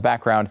it on in the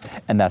background,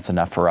 and that's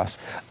enough for us.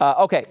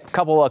 Okay, a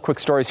couple quick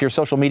stories here.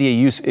 Social media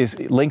use is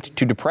linked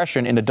to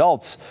depression in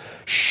adults.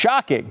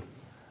 Shocking.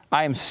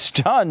 I am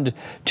stunned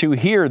to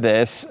hear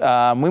this.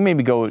 We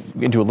maybe go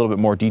into a little bit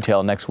more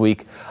detail next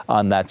week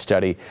on that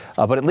study,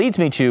 but it leads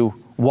me to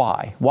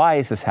why? Why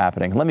is this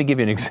happening? Let me give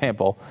you an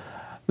example.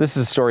 This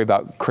is a story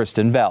about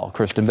Kristen Bell.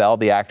 Kristen Bell,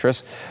 the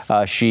actress,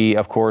 she,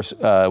 of course,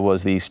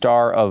 was the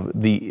star of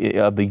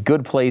the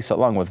Good Place,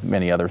 along with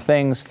many other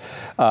things.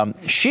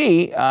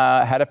 She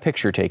had a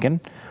picture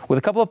taken with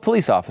a couple of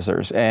police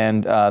officers,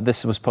 and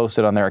this was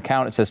posted on their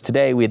account. It says,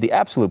 today we had the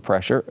absolute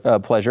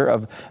pleasure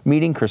of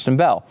meeting Kristen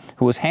Bell,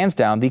 who was hands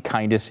down the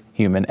kindest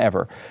human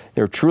ever.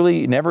 There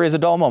truly never is a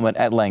dull moment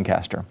at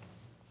Lancaster.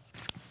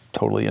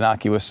 Totally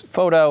innocuous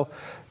photo.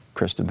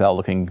 Kristen Bell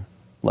looking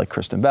like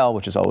Kristen Bell,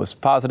 which is always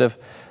positive.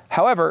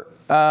 However,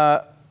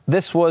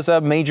 this was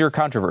a major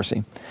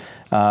controversy.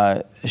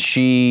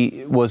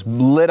 She was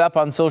lit up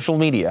on social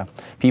media.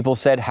 People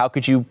said, how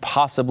could you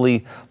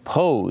possibly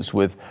pose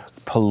with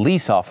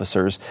police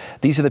officers?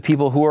 These are the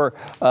people who are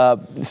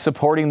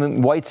supporting the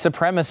white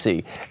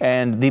supremacy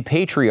and the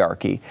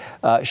patriarchy.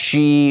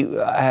 She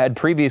had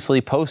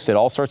previously posted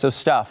all sorts of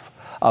stuff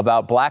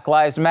about Black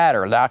Lives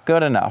Matter, not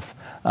good enough.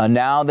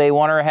 Now they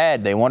want her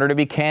head. They want her to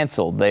be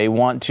canceled. They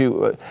want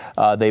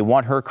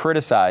her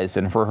criticized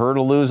and for her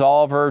to lose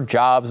all of her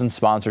jobs and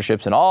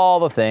sponsorships and all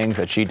the things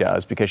that she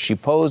does because she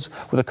posed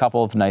with a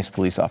couple of nice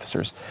police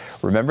officers.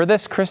 Remember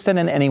this, Kristen,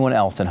 and anyone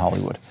else in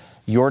Hollywood.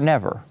 You're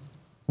never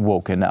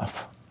woke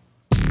enough.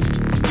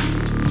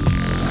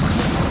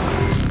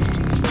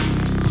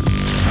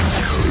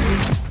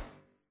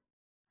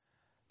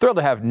 Thrilled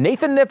to have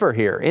Nathan Nipper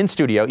here in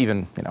studio,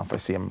 even if I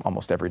see him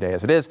almost every day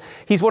as it is.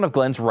 He's one of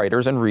Glenn's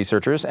writers and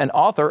researchers and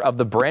author of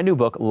the brand new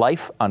book,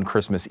 Life on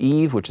Christmas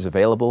Eve, which is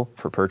available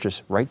for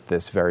purchase right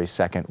this very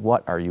second.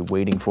 What are you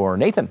waiting for?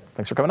 Nathan,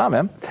 thanks for coming on,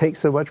 man. Thanks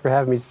so much for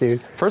having me, Stu.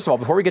 First of all,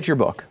 before we get to your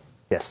book,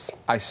 yes,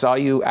 I saw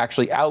you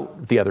actually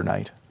out the other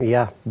night.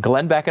 Yeah.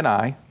 Glenn Beck and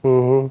I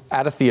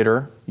at a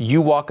theater.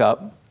 You walk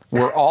up.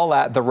 We're all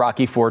at the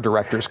Rocky IV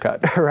director's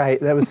cut. Right.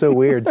 That was so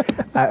weird.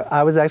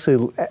 I was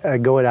actually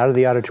going out of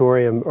the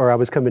auditorium, or I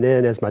was coming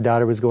in as my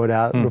daughter was going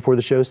out before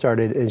the show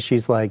started, and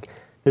she's like,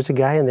 there's a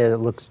guy in there that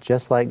looks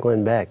just like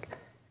Glenn Beck.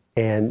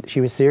 And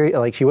she was serious,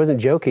 like she wasn't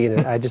joking.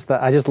 And I just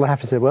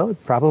laughed and said, well,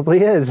 it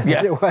probably is.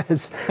 Yeah. It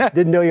was.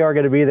 Didn't know you were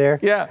going to be there.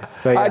 Yeah.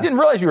 But, I didn't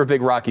realize you were a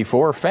big Rocky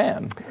IV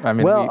fan. I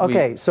mean,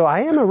 okay. So I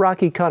am a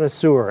Rocky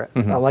connoisseur,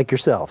 like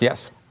yourself.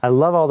 Yes. I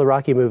love all the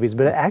Rocky movies,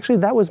 but actually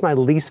that was my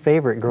least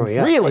favorite growing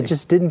up. Really? It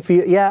just didn't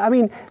feel, I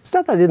mean, it's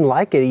not that I didn't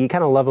like it. You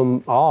kind of love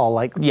them all,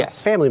 like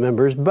family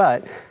members,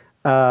 but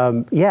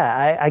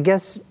I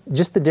guess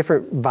just the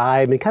different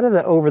vibe and kind of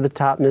the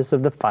over-the-topness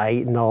of the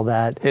fight and all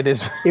that. It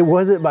is. It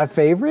wasn't my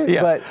favorite,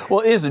 but... Well,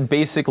 it is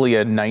basically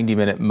a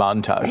 90-minute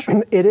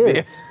montage. It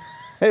is.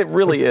 It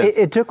really is.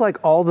 It took like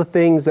all the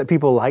things that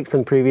people liked from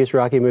the previous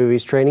Rocky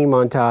movies, training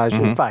montage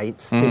and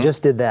fights, and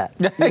just did that.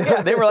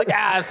 Yeah, they were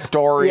like,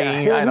 story,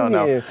 Yeah. I don't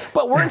know.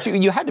 But weren't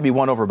you had to be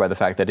won over by the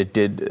fact that it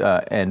did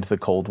end the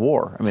Cold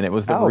War. I mean, it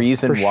was the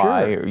reason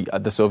why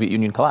the Soviet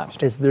Union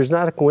collapsed. There's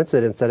not a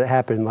coincidence that it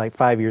happened like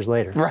 5 years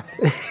later. Right.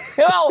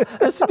 Well,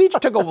 the speech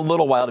took a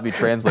little while to be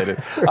translated.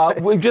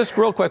 Just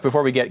real quick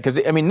before we get, because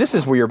I mean, this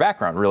is where your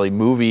background, really,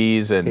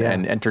 movies and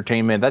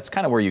entertainment. That's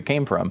kind of where you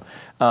came from.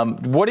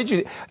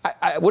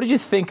 What did you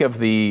think of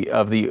the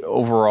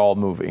overall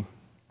movie,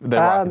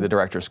 the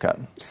director's cut?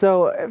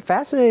 So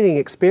fascinating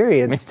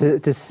experience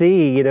to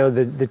see,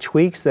 the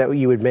tweaks that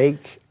you would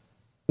make,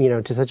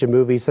 to such a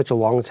movie such a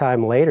long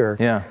time later.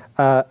 Yeah.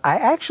 I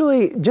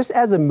actually, just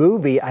as a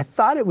movie, I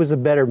thought it was a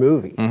better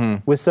movie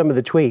with some of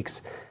the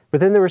tweaks. But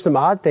then there were some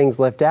odd things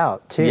left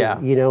out too. Yeah.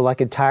 Like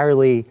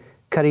entirely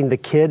cutting the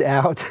kid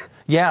out.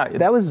 Yeah,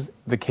 that was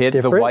the kid,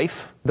 different.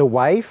 the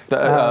wife,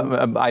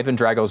 Ivan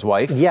Drago's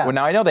wife. Yeah. Well,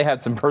 now I know they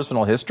had some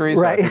personal history,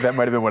 so I think that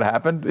might have been what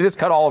happened. They just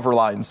cut all of her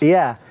lines.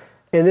 Yeah,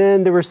 and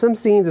then there were some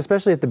scenes,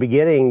 especially at the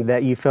beginning,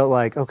 that you felt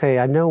like, okay,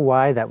 I know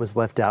why that was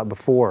left out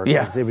before.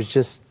 Yeah, it was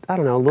just, I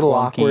don't know, a little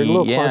clunky, awkward, a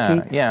little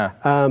clunky. Yeah.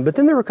 But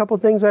then there were a couple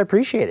of things I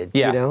appreciated.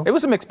 Yeah, it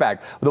was a mixed bag.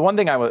 The one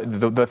thing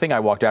the thing I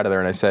walked out of there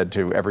and I said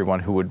to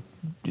everyone who would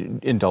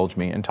indulge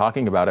me in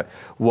talking about it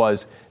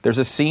was, there's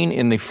a scene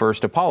in the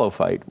first Apollo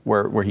fight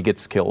where he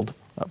gets killed.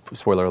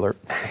 Spoiler alert.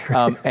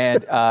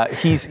 And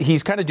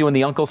he's kind of doing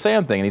the Uncle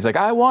Sam thing, and he's like,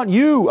 I want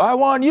you.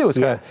 It's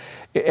kind of,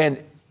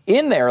 and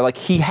in there, like,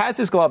 he has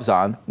his gloves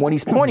on. When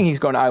he's pointing, he's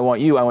going, I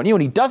want you,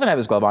 and he doesn't have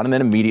his glove on, and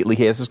then immediately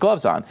he has his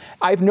gloves on.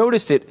 I've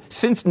noticed it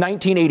since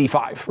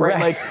 1985, right?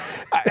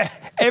 Like,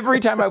 every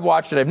time I've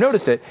watched it, I've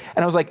noticed it,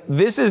 and I was like,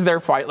 this is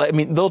their fight. Like, I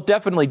mean, they'll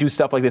definitely do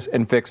stuff like this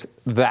and fix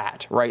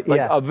that, right?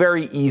 Like a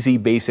very easy,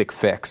 basic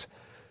fix.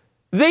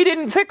 They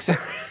didn't fix it.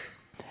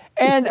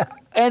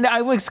 And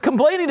I was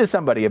complaining to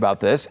somebody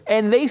about this,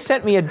 and they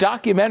sent me a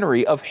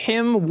documentary of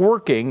him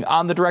working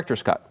on the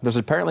director's cut. There's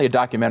apparently a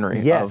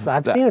documentary. Yes,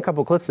 I've seen a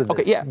couple clips of this.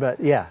 Okay, yeah. But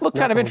yeah. Looked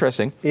kind of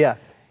interesting. Yeah.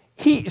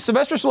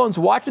 Sylvester Stallone's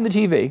watching the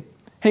TV, and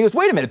he goes,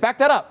 wait a minute, back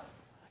that up.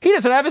 He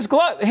doesn't have his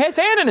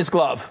hand in his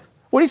glove.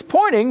 When he's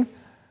pointing,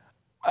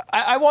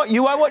 I want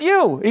you, I want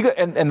you.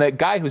 And the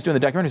guy who's doing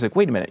the documentary is like,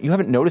 wait a minute, you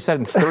haven't noticed that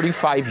in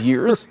 35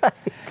 years? Right.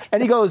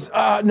 And he goes,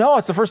 no,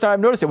 it's the first time I've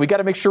noticed it. We got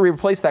to make sure we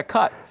replace that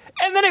cut.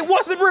 And then it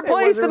wasn't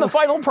replaced in the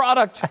final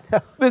product.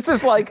 This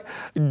is like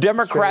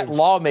Democrat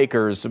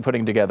lawmakers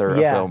putting together a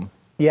film.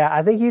 Yeah,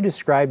 I think you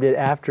described it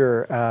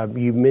after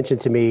you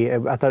mentioned to me,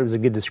 I thought it was a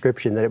good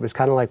description, that it was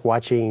kind of like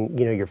watching,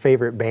 your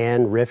favorite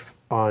band riff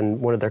on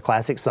one of their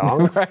classic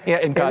songs. Right, yeah,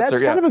 in concert.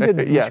 That's kind of a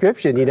good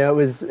description. It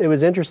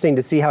was interesting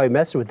to see how he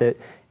messed with it.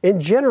 In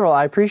general,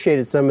 I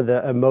appreciated some of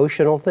the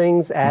emotional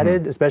things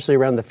added, especially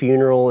around the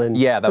funeral and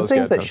some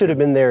things that should have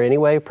been there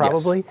anyway,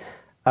 probably.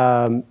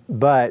 Yes.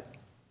 But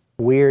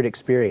weird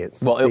experience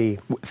to see.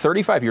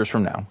 35 years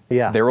from now,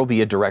 there will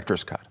be a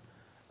director's cut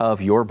of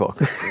your book,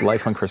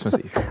 Life on Christmas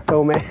Eve.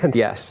 Oh, man.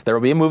 Yes, there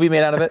will be a movie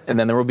made out of it, and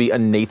then there will be a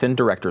Nathan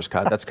director's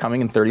cut. That's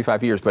coming in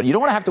 35 years. But you don't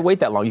want to have to wait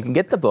that long. You can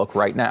get the book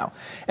right now.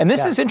 And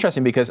this is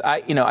interesting because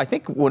I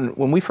think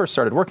when we first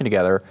started working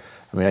together,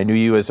 I mean, I knew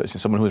you as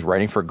someone who was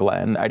writing for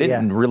Glenn. I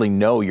didn't really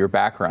know your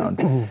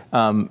background.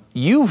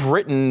 You've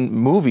written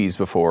movies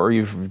before.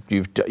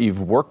 You've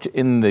worked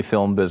in the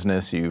film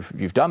business.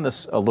 You've done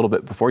this a little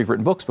bit before. You've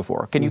written books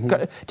before. Can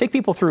you take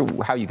people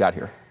through how you got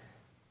here?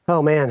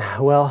 Oh, man.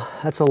 Well,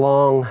 that's a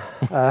long,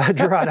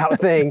 drawn-out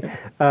thing.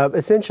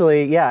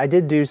 Essentially, I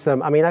did do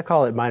some, I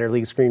call it minor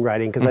league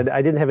screenwriting because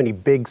I didn't have any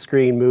big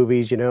screen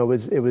movies,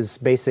 it was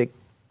basic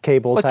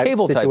cable type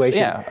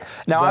situation.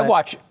 Now, I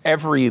watch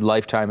every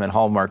Lifetime and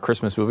Hallmark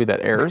Christmas movie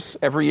that airs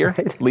every year.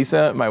 Right.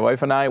 Lisa, my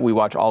wife, and I, we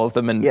watch all of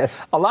them. And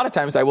a lot of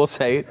times I will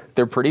say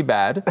they're pretty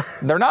bad.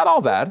 They're not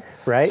all bad.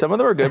 Right. Some of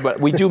them are good,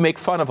 but we do make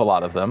fun of a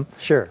lot of them.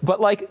 Sure.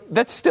 But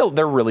that's still,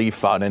 they're really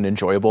fun and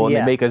enjoyable, and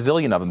they make a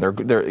zillion of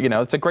them. They're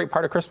it's a great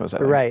part of Christmas, I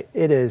think. Right,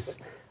 it is.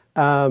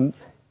 The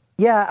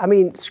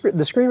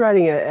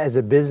screenwriting as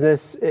a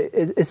business,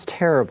 it's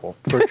terrible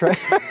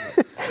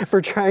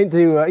for trying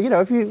to,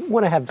 if you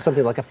want to have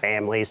something like a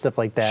family, stuff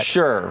like that.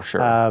 Sure.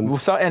 And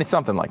it's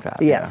something like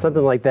that. Yeah,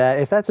 something like that.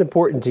 If that's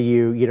important to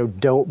you,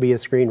 don't be a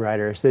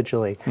screenwriter,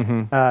 essentially.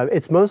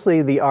 It's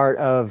mostly the art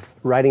of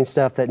writing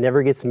stuff that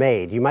never gets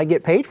made. You might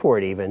get paid for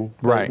it even,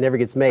 but it never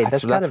gets made.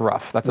 That's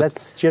rough.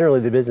 That's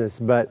generally the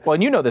business. But well,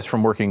 and you know this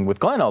from working with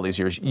Glenn all these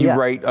years. You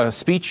write a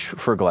speech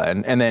for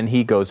Glenn, and then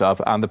he goes up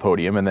on the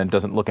podium and then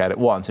doesn't look at it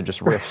once and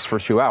just riffs for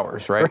 2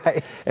 hours, right?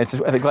 Right. And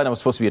I think Glenn was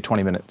supposed to be a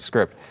 20-minute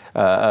script,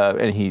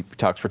 and he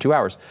talks for 2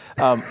 hours.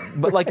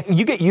 But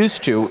you get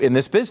used to, in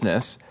this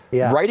business,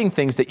 writing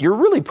things that you're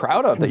really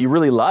proud of, that you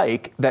really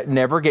like, that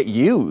never get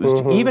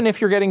used, even if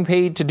you're getting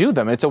paid to do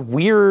them. It's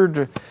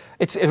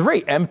a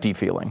very empty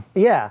feeling.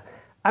 Yeah.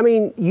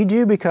 You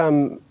do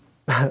become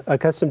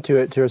accustomed to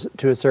it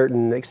to a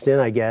certain extent,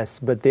 I guess.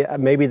 But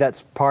maybe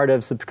that's part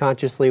of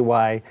subconsciously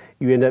why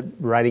you end up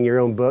writing your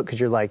own book, because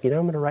you're like, I'm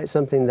going to write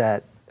something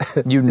that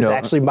is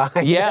actually mine.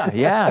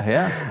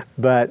 Yeah.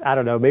 But I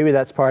don't know. Maybe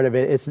that's part of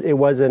it. It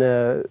wasn't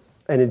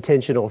an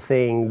intentional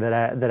thing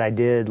that I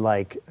did.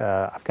 Like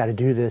I've got to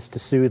do this to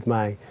soothe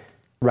my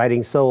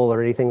writing soul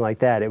or anything like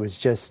that. It was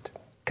just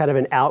kind of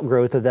an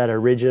outgrowth of that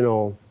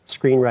original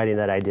screenwriting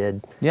that I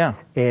did. Yeah.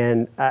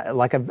 And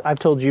like I've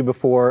told you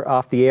before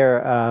off the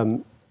air,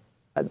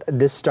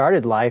 this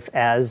started life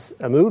as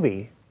a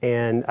movie,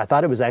 and I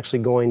thought it was actually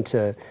going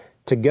to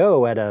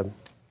go at a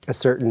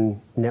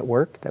certain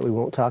network that we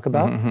won't talk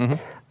about.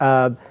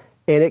 And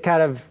it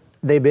kind of,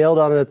 they bailed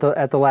on it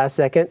at the last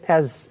second,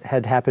 as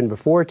had happened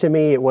before to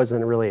me. It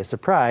wasn't really a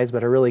surprise,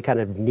 but I really kind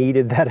of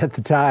needed that at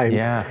the time.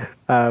 Yeah.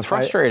 It's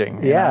frustrating.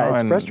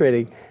 It's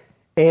frustrating.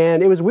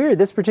 And it was weird.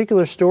 This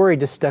particular story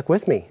just stuck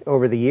with me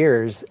over the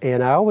years.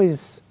 And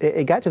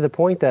it got to the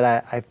point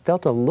that I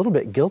felt a little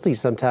bit guilty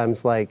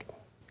sometimes, like,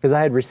 because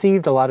I had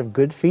received a lot of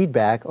good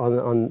feedback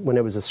on when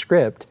it was a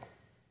script.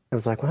 I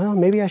was like, well,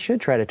 maybe I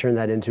should try to turn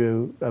that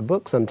into a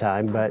book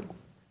sometime, but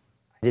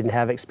I didn't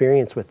have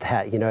experience with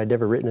that. I'd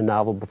never written a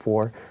novel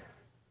before.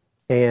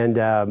 And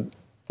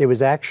it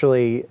was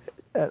actually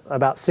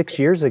about 6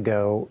 years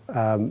ago,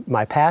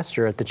 my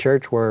pastor at the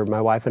church where my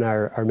wife and I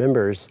are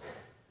members,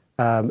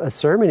 a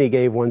sermon he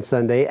gave one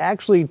Sunday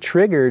actually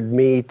triggered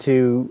me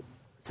to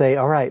say,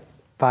 all right,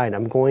 fine,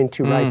 I'm going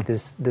to write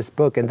this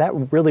book. And that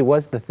really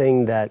was the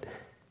thing that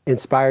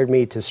inspired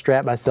me to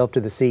strap myself to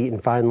the seat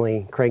and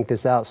finally crank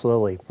this out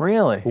slowly.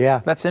 Really?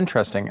 Yeah. That's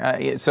interesting.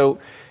 So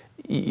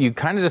you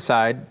kind of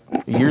decide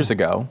years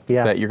ago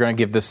that you're going to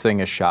give this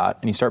thing a shot,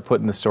 and you start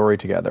putting the story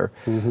together.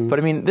 But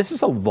I mean, this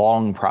is a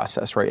long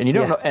process, right? And you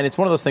don't know, and it's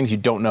one of those things you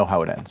don't know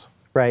how it ends.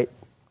 Right.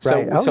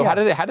 So how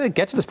did it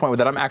get to this point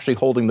that I'm actually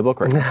holding the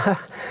book right now?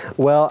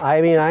 Well,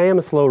 I mean, I am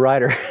a slow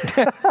writer,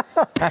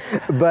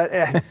 but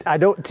I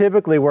don't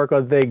typically work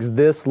on things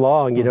this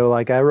long.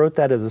 Like I wrote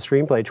that as a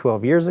screenplay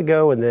 12 years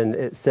ago, and then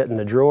it sat in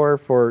the drawer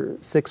for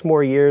 6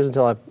 more years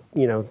until I,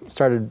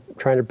 started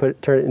trying to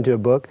turn it into a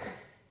book.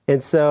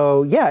 And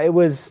so, it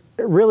was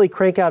really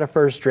crank out a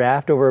first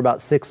draft over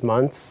about 6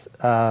 months.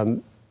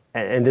 And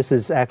this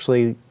is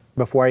actually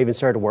before I even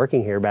started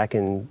working here back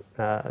in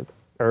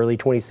early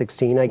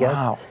 2016, I guess.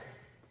 Wow.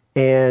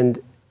 And,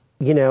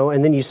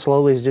 and then you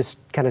slowly just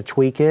kind of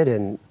tweak it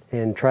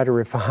and try to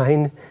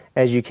refine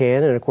as you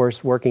can. And of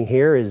course, working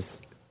here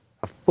is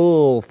a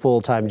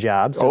full-time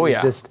job. So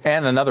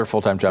and another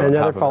full-time job.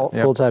 Another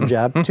full-time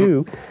job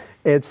too.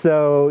 And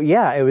so,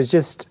 it was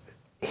just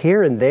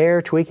here and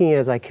there tweaking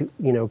as I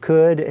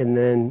could. And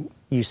then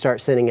you start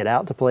sending it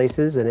out to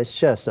places, and it's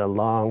just a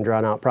long,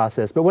 drawn-out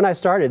process. But when I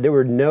started, there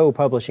were no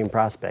publishing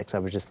prospects. I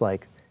was just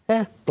like,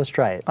 let's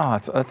try it. Oh,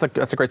 that's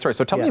a great story.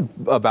 So tell me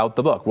about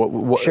the book.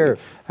 Sure.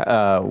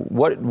 How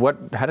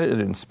did it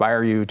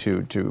inspire you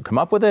to come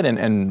up with it,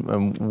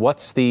 and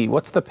what's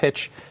the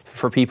pitch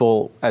for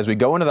people as we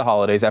go into the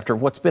holidays after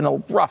what's been a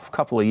rough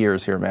couple of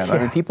years here, man? I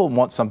mean, people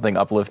want something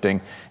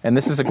uplifting, and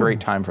this is a great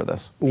time for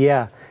this.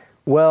 Yeah.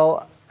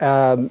 Well,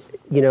 it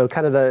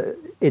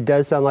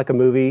does sound like a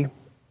movie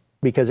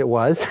because it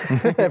was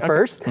at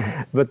first,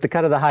 but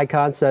the high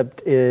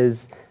concept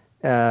is.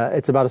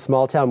 It's about a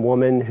small town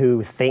woman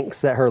who thinks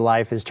that her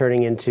life is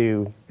turning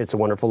into It's a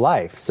Wonderful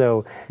Life.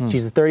 So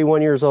she's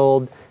 31 years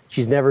old.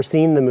 She's never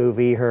seen the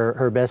movie.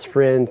 Her best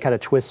friend kind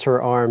of twists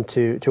her arm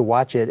to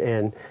watch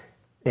it.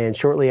 And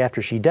shortly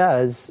after she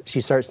does, she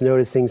starts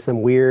noticing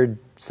some weird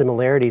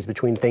similarities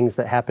between things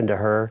that happened to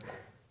her,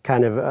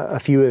 kind of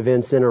a few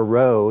events in a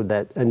row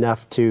that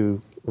enough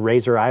to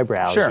raise her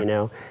eyebrows,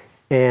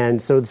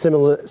 And so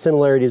the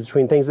similarities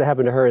between things that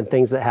happened to her and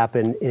things that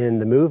happen in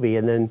the movie.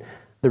 And then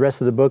the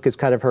rest of the book is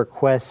kind of her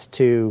quest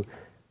to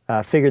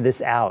figure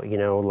this out,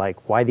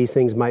 like why these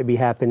things might be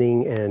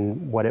happening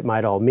and what it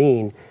might all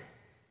mean.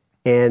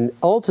 And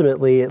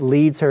ultimately, it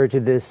leads her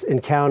to this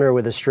encounter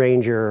with a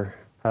stranger,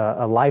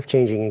 a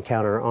life-changing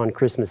encounter on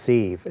Christmas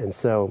Eve. And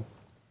so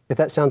if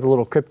that sounds a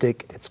little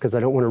cryptic, it's because I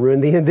don't want to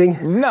ruin the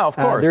ending. No, of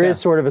course. There is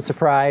sort of a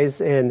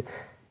surprise, and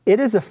it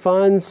is a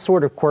fun,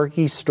 sort of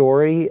quirky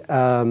story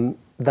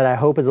that I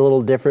hope is a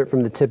little different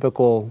from the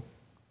typical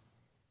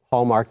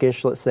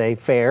Hallmarkish, let's say,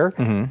 fare.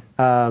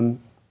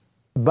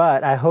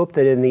 But I hope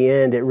that in the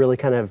end, it really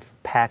kind of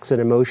packs an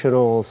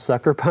emotional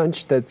sucker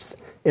punch that's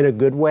in a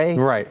good way.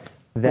 Right.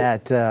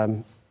 That,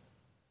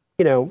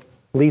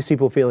 leaves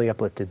people feeling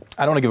uplifted.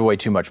 I don't want to give away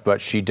too much,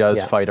 but she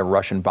does fight a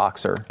Russian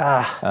boxer.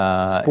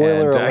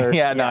 Spoiler alert.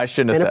 I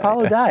shouldn't have said. And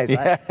Apollo dies.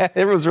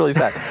 It was really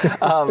sad.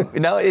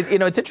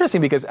 It's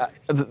interesting because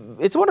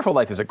It's a Wonderful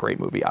Life is a great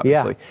movie,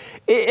 obviously.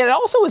 Yeah. It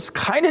also is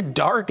kind of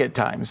dark at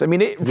times. I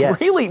mean,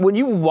 really, when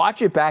you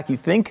watch it back, you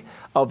think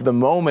of the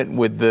moment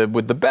with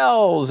the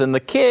bells and the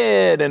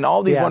kid and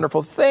all these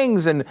wonderful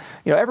things and,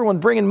 everyone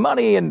bringing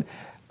money and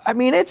I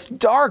mean, it's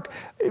dark.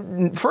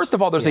 First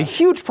of all, there's a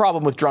huge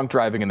problem with drunk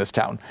driving in this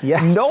town.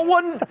 Yes. No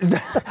one,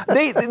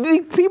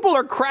 the people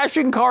are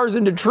crashing cars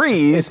into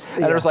trees,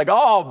 and it's like,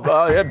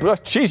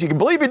 geez, you can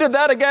believe he did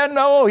that again?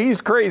 No,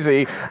 he's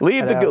crazy.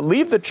 Leave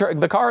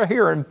the car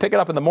here and pick it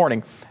up in the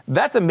morning.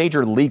 That's a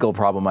major legal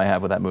problem I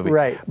have with that movie.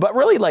 Right. But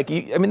really,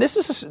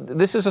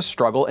 this is a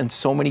struggle, and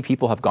so many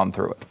people have gone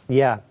through it.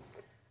 Yeah.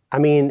 I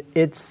mean,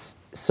 it's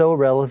so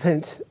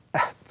relevant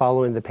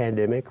following the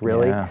pandemic,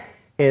 really. Yeah.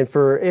 And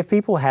if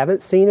people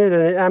haven't seen it,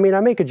 and I mean,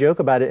 I make a joke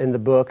about it in the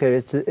book.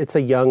 It's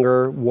a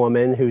younger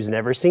woman who's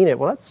never seen it.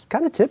 Well, that's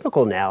kind of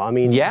typical now. I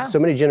mean, so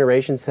many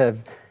generations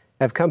have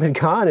come and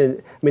gone. And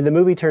I mean, the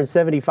movie turned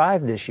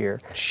 75 this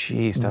year.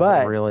 Jeez, does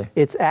but it really?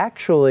 It's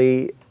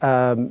actually,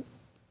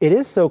 it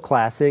is so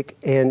classic,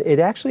 and it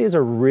actually is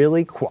a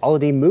really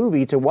quality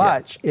movie to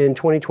watch in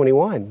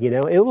 2021. You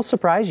know, it will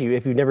surprise you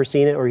if you've never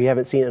seen it or you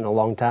haven't seen it in a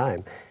long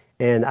time.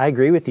 And I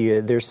agree with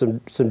you. There's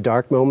some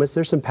dark moments.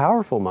 There's some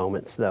powerful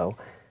moments, though,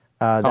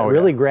 that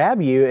really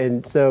grab you.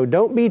 And so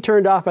don't be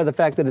turned off by the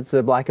fact that it's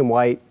a black and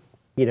white,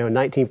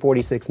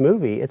 1946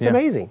 movie. It's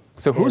amazing.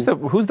 So who's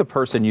the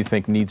person you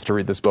think needs to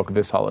read this book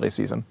this holiday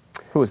season?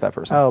 Who is that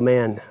person? Oh,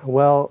 man.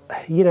 Well,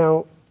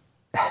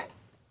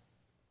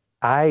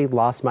 I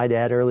lost my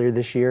dad earlier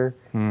this year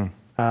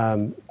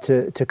to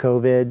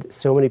COVID.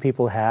 So many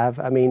people have.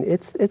 I mean,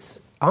 it's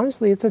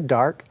honestly, it's a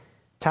dark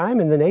time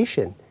in the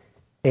nation.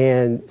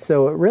 And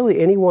so really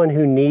anyone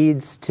who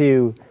needs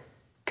to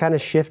kind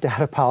of shift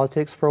out of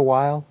politics for a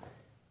while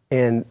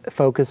and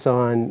focus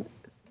on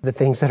the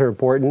things that are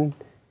important,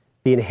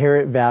 the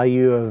inherent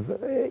value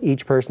of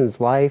each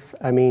person's life.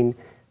 I mean,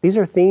 these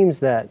are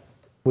themes that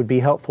would be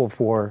helpful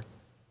for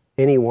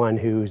anyone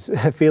who's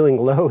feeling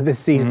low this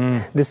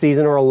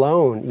season or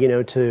alone,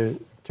 to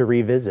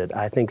revisit.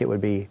 I think it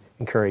would be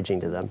encouraging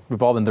to them.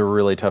 We've all been through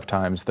really tough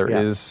times. There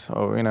is,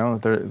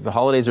 the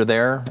holidays are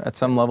there at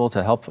some level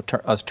to help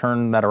us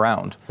turn that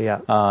around.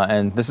 Yeah.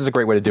 And this is a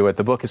great way to do it.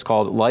 The book is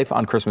called Life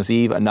on Christmas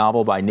Eve, a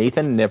novel by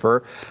Nathan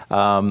Nipper.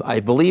 I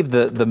believe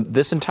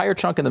this entire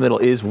chunk in the middle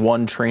is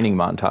one training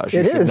montage.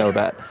 You should know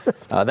that.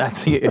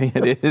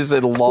 It is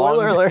a long.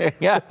 Spoiler alert.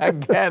 Yeah,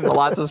 again,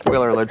 lots of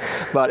spoiler alerts.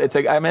 But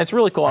it's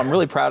really cool. I'm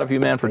really proud of you,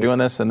 man, for doing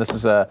this. And this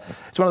is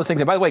it's one of those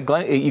things. And by the way,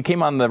 Glenn, you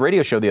came on the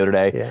radio show the other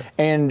day,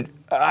 and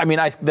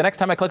the next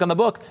time I click on the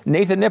book,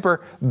 Nathan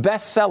Nipper,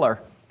 bestseller.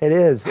 It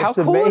is. How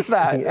cool is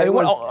that? It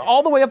went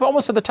all the way up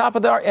almost to the top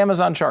of the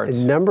Amazon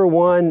charts.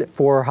 #1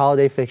 for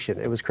holiday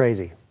fiction. It was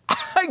crazy.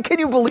 Can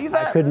you believe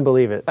that? I couldn't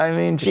believe it. I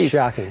mean, geez.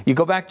 Shocking. You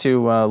go back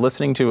to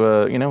listening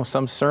to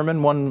some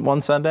sermon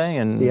one Sunday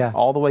and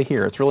all the way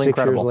here. It's really 6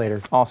 incredible.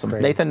 years later. Awesome.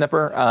 Great. Nathan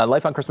Nipper,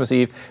 Life on Christmas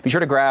Eve. Be sure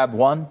to grab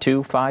 1,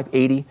 2, 5,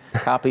 80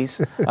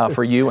 copies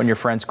for you and your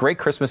friends. Great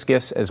Christmas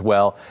gifts as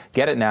well.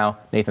 Get it now.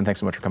 Nathan, thanks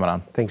so much for coming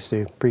on. Thanks,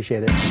 Stu.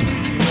 Appreciate it.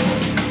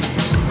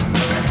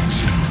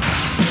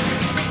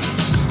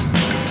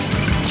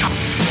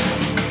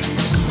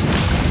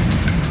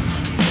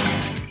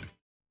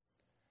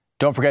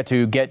 Don't forget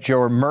to get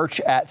your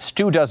merch at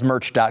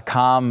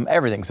StuDoesMerch.com.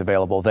 Everything's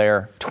available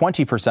there.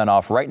 20%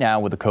 off right now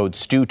with the code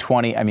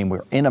STU20. I mean,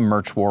 we're in a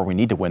merch war. We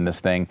need to win this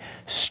thing.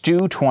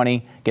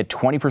 STU20. Get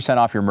 20%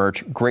 off your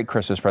merch. Great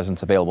Christmas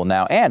presents available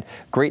now. And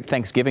great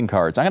Thanksgiving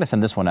cards. I'm going to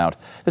send this one out.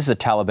 This is a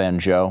Taliban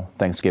Joe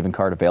Thanksgiving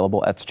card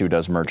available at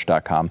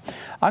StuDoesMerch.com.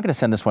 I'm going to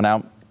send this one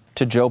out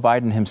to Joe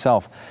Biden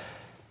himself.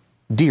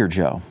 Dear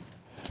Joe,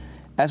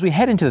 as we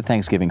head into the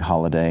Thanksgiving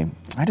holiday,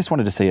 I just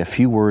wanted to say a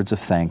few words of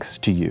thanks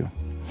to you.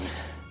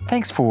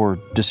 Thanks for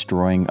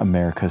destroying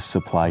America's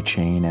supply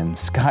chain and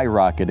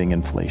skyrocketing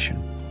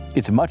inflation.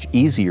 It's much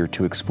easier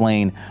to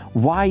explain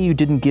why you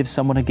didn't give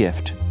someone a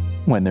gift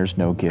when there's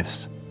no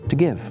gifts to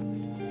give.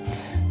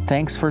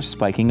 Thanks for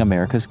spiking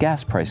America's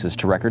gas prices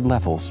to record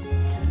levels.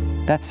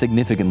 That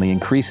significantly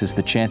increases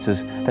the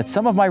chances that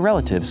some of my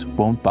relatives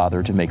won't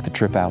bother to make the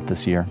trip out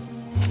this year.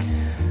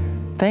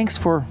 Thanks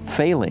for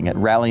failing at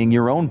rallying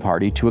your own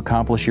party to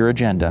accomplish your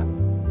agenda.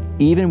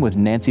 Even with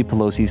Nancy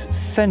Pelosi's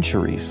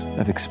centuries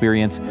of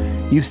experience,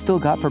 you've still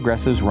got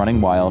progressives running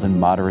wild and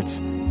moderates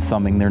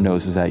thumbing their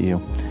noses at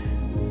you.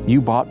 You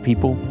bought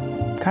people,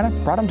 kind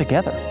of brought them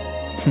together.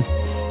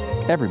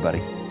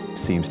 Everybody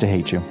seems to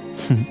hate you.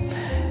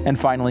 And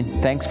finally,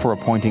 thanks for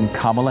appointing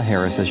Kamala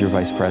Harris as your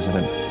vice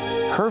president.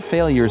 Her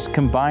failures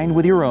combined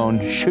with your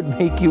own should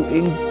make you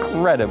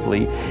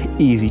incredibly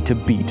easy to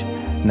beat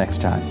next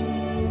time.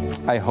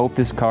 I hope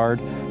this card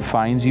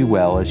finds you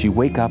well as you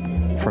wake up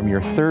from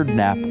your third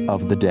nap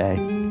of the day.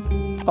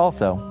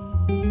 Also,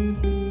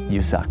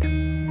 you suck.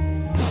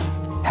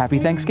 Happy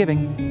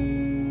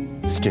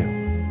Thanksgiving, Stu.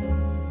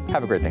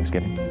 Have a great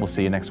Thanksgiving. We'll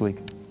see you next week.